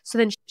department. So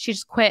then she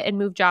just quit and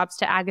moved jobs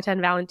to Agata and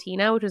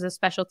Valentina, which was a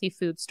specialty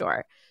food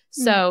store.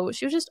 So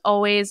she was just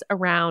always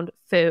around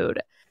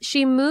food.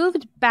 She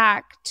moved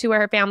back to where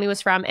her family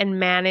was from and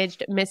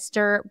managed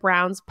Mr.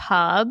 Brown's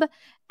Pub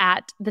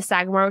at the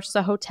Sagamore, which is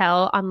a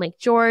hotel on Lake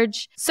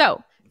George.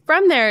 So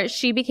from there,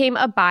 she became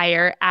a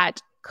buyer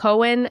at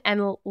Cohen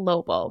and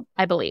Lobel,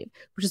 I believe,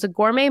 which is a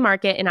gourmet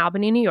market in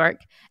Albany, New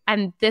York.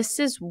 And this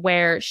is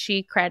where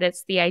she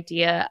credits the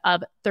idea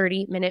of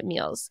 30-minute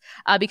meals.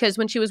 Because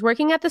when she was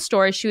working at the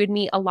store, she would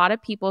meet a lot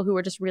of people who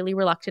were just really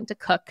reluctant to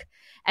cook.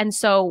 And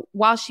so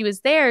while she was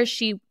there,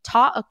 she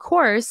taught a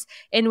course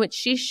in which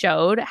she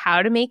showed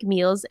how to make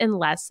meals in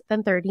less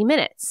than 30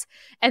 minutes.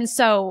 And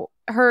so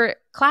her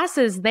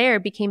classes there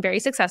became very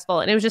successful,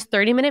 and it was just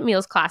 30-minute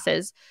meals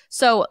classes.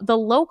 So the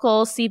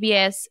local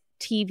CBS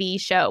TV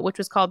show, which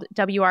was called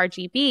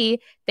WRGB,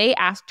 they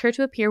asked her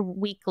to appear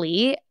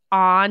weekly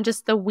on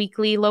just the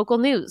weekly local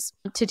news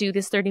to do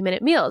this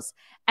 30-minute meals.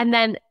 And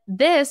then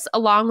this,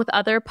 along with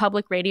other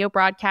public radio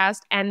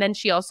broadcasts, and then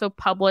she also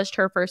published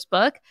her first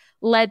book,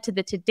 led to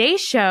the Today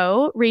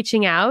Show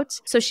reaching out.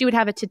 So she would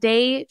have a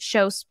Today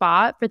Show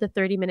spot for the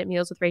 30-minute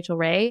meals with Rachael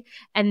Ray.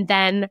 And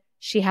then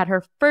she had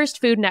her first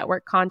Food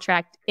Network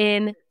contract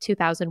in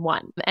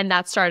 2001. And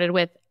that started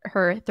with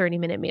her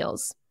 30-minute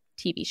meals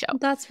TV show.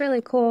 That's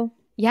really cool.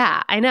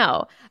 Yeah, I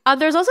know.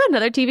 There's also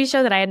another TV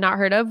show that I had not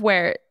heard of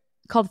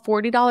called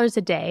 $40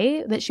 a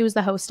Day that she was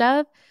the host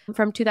of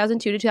from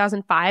 2002 to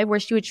 2005, where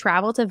she would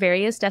travel to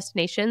various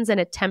destinations and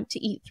attempt to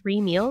eat 3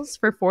 meals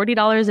for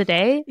 $40 a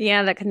day.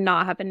 Yeah, that could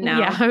not happen now.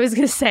 Yeah, I was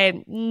going to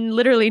say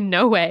literally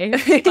no way.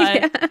 But,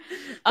 yeah.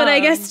 But I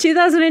guess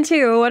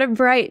 2002, what a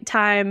bright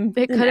time.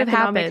 It could have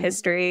happened.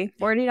 History.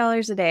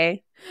 $40 a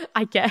day.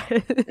 I guess.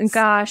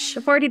 Gosh,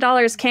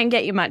 $40 can't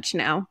get you much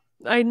now.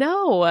 I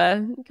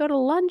know. Go to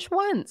lunch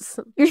once.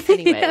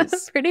 Anyways. Yeah,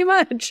 pretty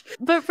much.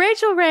 But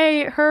Rachael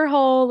Ray, her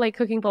whole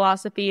cooking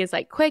philosophy is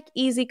quick,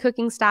 easy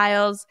cooking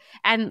styles.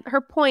 And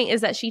her point is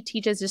that she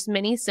teaches just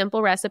many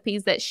simple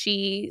recipes that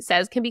she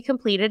says can be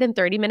completed in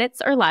 30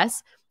 minutes or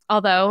less.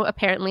 Although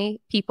apparently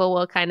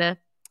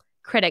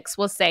critics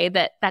will say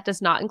that that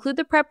does not include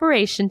the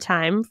preparation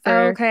time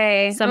for some of the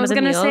meals. I was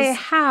going to say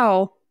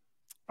how.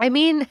 I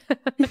mean,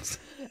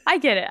 I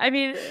get it. I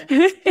mean,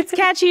 it's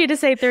catchy to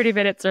say 30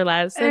 minutes or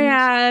less.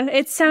 Yeah,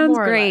 it sounds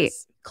great.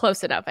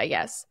 Close enough, I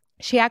guess.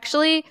 She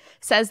actually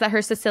says that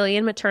her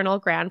Sicilian maternal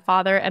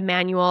grandfather,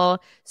 Emmanuel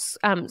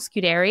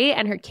Scuderi,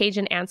 and her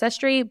Cajun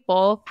ancestry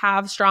both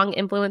have strong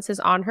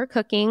influences on her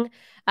cooking.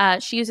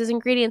 She uses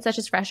ingredients such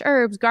as fresh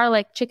herbs,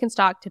 garlic, chicken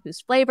stock to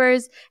boost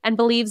flavors, and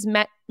believes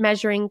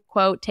measuring,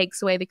 quote,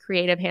 takes away the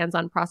creative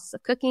hands-on process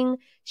of cooking.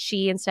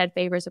 She instead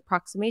favors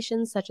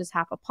approximations such as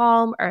half a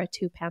palm or a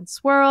 2-pan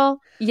swirl.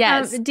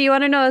 Yes. Do you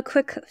want to know a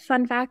quick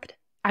fun fact?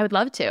 I would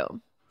love to.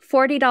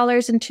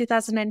 $40 in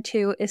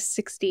 2002 is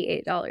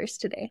 $68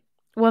 today.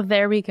 Well,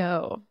 there we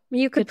go.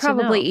 You could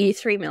probably eat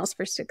 3 meals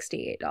for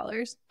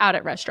 $68. Out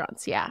at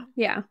restaurants, yeah.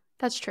 Yeah.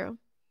 That's true.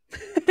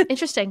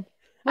 Interesting.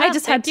 Well, I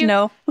just had to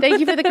know. Thank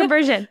you for the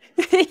conversion.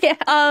 Yeah.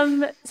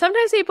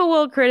 Sometimes people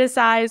will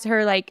criticize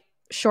her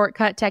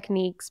shortcut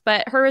techniques,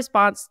 but her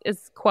response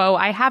is, quote,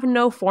 "I have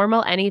no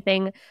formal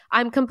anything.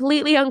 I'm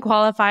completely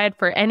unqualified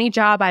for any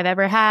job I've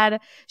ever had."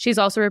 She's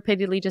also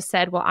repeatedly just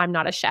said, "Well, I'm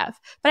not a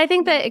chef." But I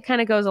think that it kind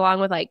of goes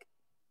along with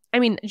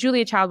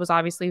Julia Child was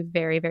obviously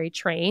very, very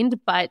trained,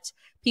 but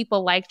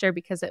people liked her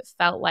because it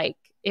felt like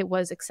it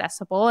was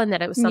accessible and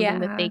that it was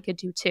something that they could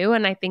do too.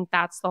 And I think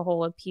that's the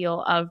whole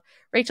appeal of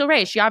Rachael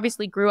Ray. She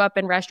obviously grew up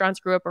in restaurants,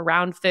 grew up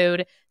around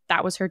food.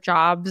 That was her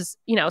jobs,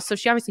 so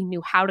she obviously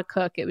knew how to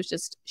cook. It was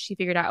just, she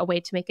figured out a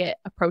way to make it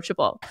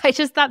approachable. I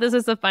just thought this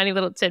was a funny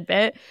little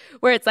tidbit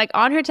where it's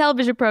on her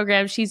television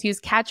program, she's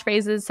used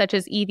catchphrases such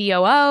as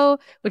EVOO,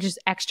 which is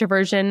extra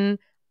virgin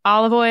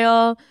olive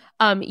oil,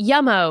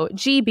 Yummo,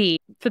 GB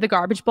for the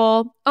garbage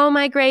bowl, oh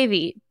my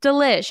gravy,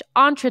 delish,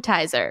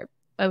 entretizer,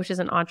 which is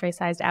an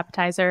entree-sized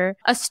appetizer,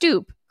 a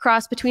stoop,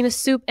 cross between a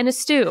soup and a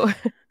stew.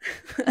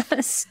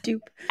 A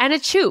stoop. And a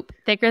choop,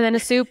 thicker than a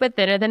soup but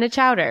thinner than a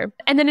chowder.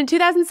 And then in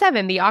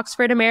 2007, the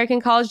Oxford American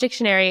College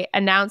Dictionary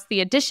announced the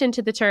addition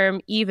to the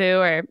term EVOO,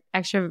 or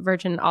extra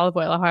virgin olive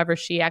oil, however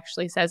she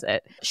actually says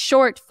it,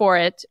 short for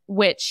it,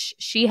 which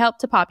she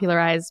helped to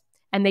popularize.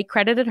 And they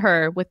credited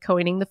her with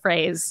coining the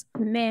phrase.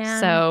 Man.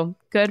 So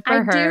good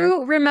for her. I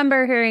do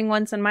remember hearing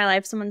once in my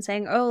life someone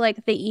saying, oh, the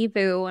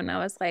EVOO. And I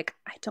was like,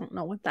 I don't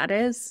know what that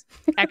is.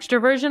 Extra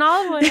virgin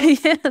olive oil.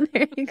 Yeah,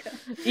 there you go.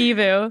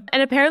 EVOO.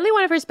 And apparently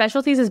one of her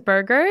specialties is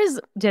burgers.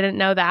 Didn't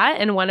know that.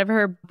 And one of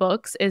her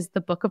books is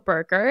The Book of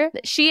Burger.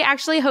 She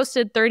actually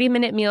hosted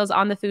 30-minute meals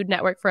on the Food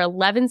Network for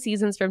 11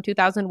 seasons from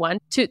 2001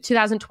 to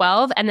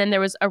 2012. And then there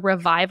was a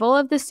revival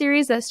of the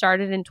series that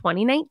started in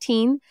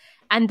 2019.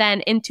 And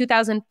then in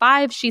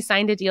 2005, she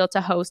signed a deal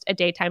to host a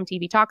daytime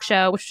TV talk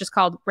show, which was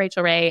called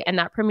Rachael Ray. And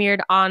that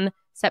premiered on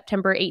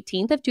September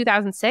 18th of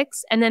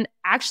 2006 and then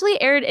actually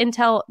aired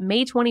until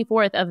May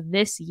 24th of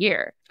this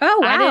year. Oh,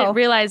 wow. I didn't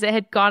realize it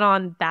had gone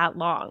on that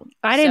long.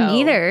 I didn't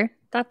either.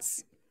 That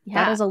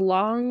is a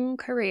long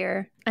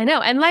career. I know.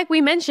 And like we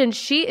mentioned,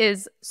 she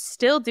is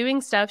still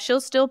doing stuff.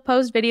 She'll still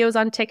post videos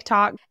on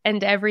TikTok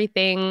and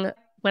everything.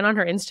 went on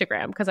her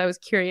Instagram because I was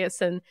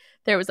curious, and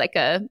there was like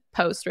a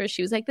post where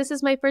she was like, this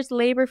is my first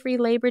labor-free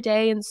Labor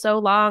Day in so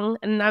long.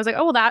 And I was like,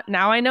 oh, well,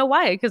 now I know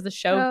why, because the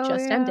show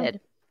just ended.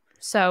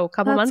 So a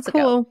couple months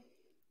ago.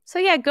 So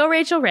yeah, go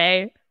Rachael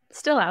Ray.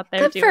 Still out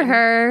there. Good for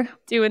her.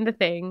 Doing the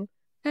thing.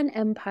 An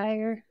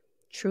empire.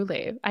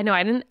 Truly. I know.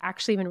 I didn't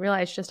actually even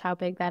realize just how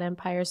big that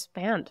empire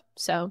spanned.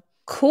 So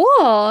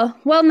cool.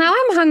 Well, now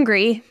I'm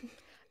hungry.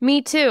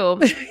 Me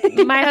too.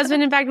 My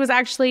husband, in fact, was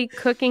actually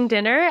cooking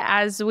dinner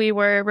as we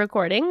were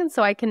recording.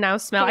 So I can now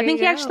smell. I think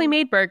he actually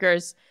made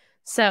burgers.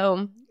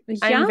 So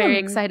I'm very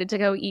excited to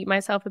go eat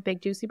myself a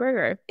big juicy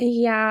burger.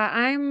 Yeah,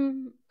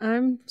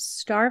 I'm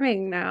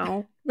starving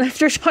now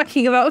after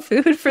talking about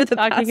food for the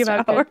past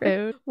hour. Good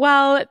food.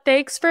 Well,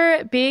 thanks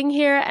for being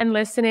here and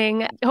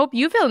listening. I hope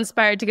you feel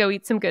inspired to go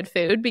eat some good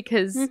food,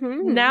 because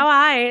now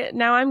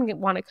I'm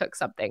want to cook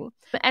something.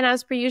 And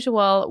as per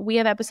usual, we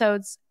have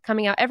episodes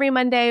coming out every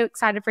Monday.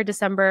 Excited for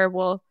December.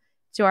 We'll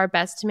do our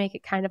best to make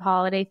it kind of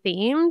holiday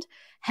themed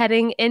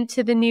heading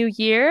into the new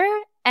year.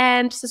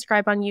 And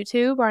subscribe on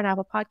YouTube or on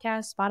Apple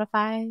Podcasts,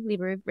 Spotify.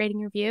 Leave a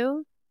rating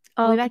review.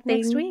 We'll be back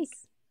next week.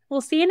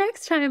 We'll see you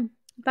next time.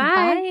 Bye.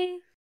 Bye.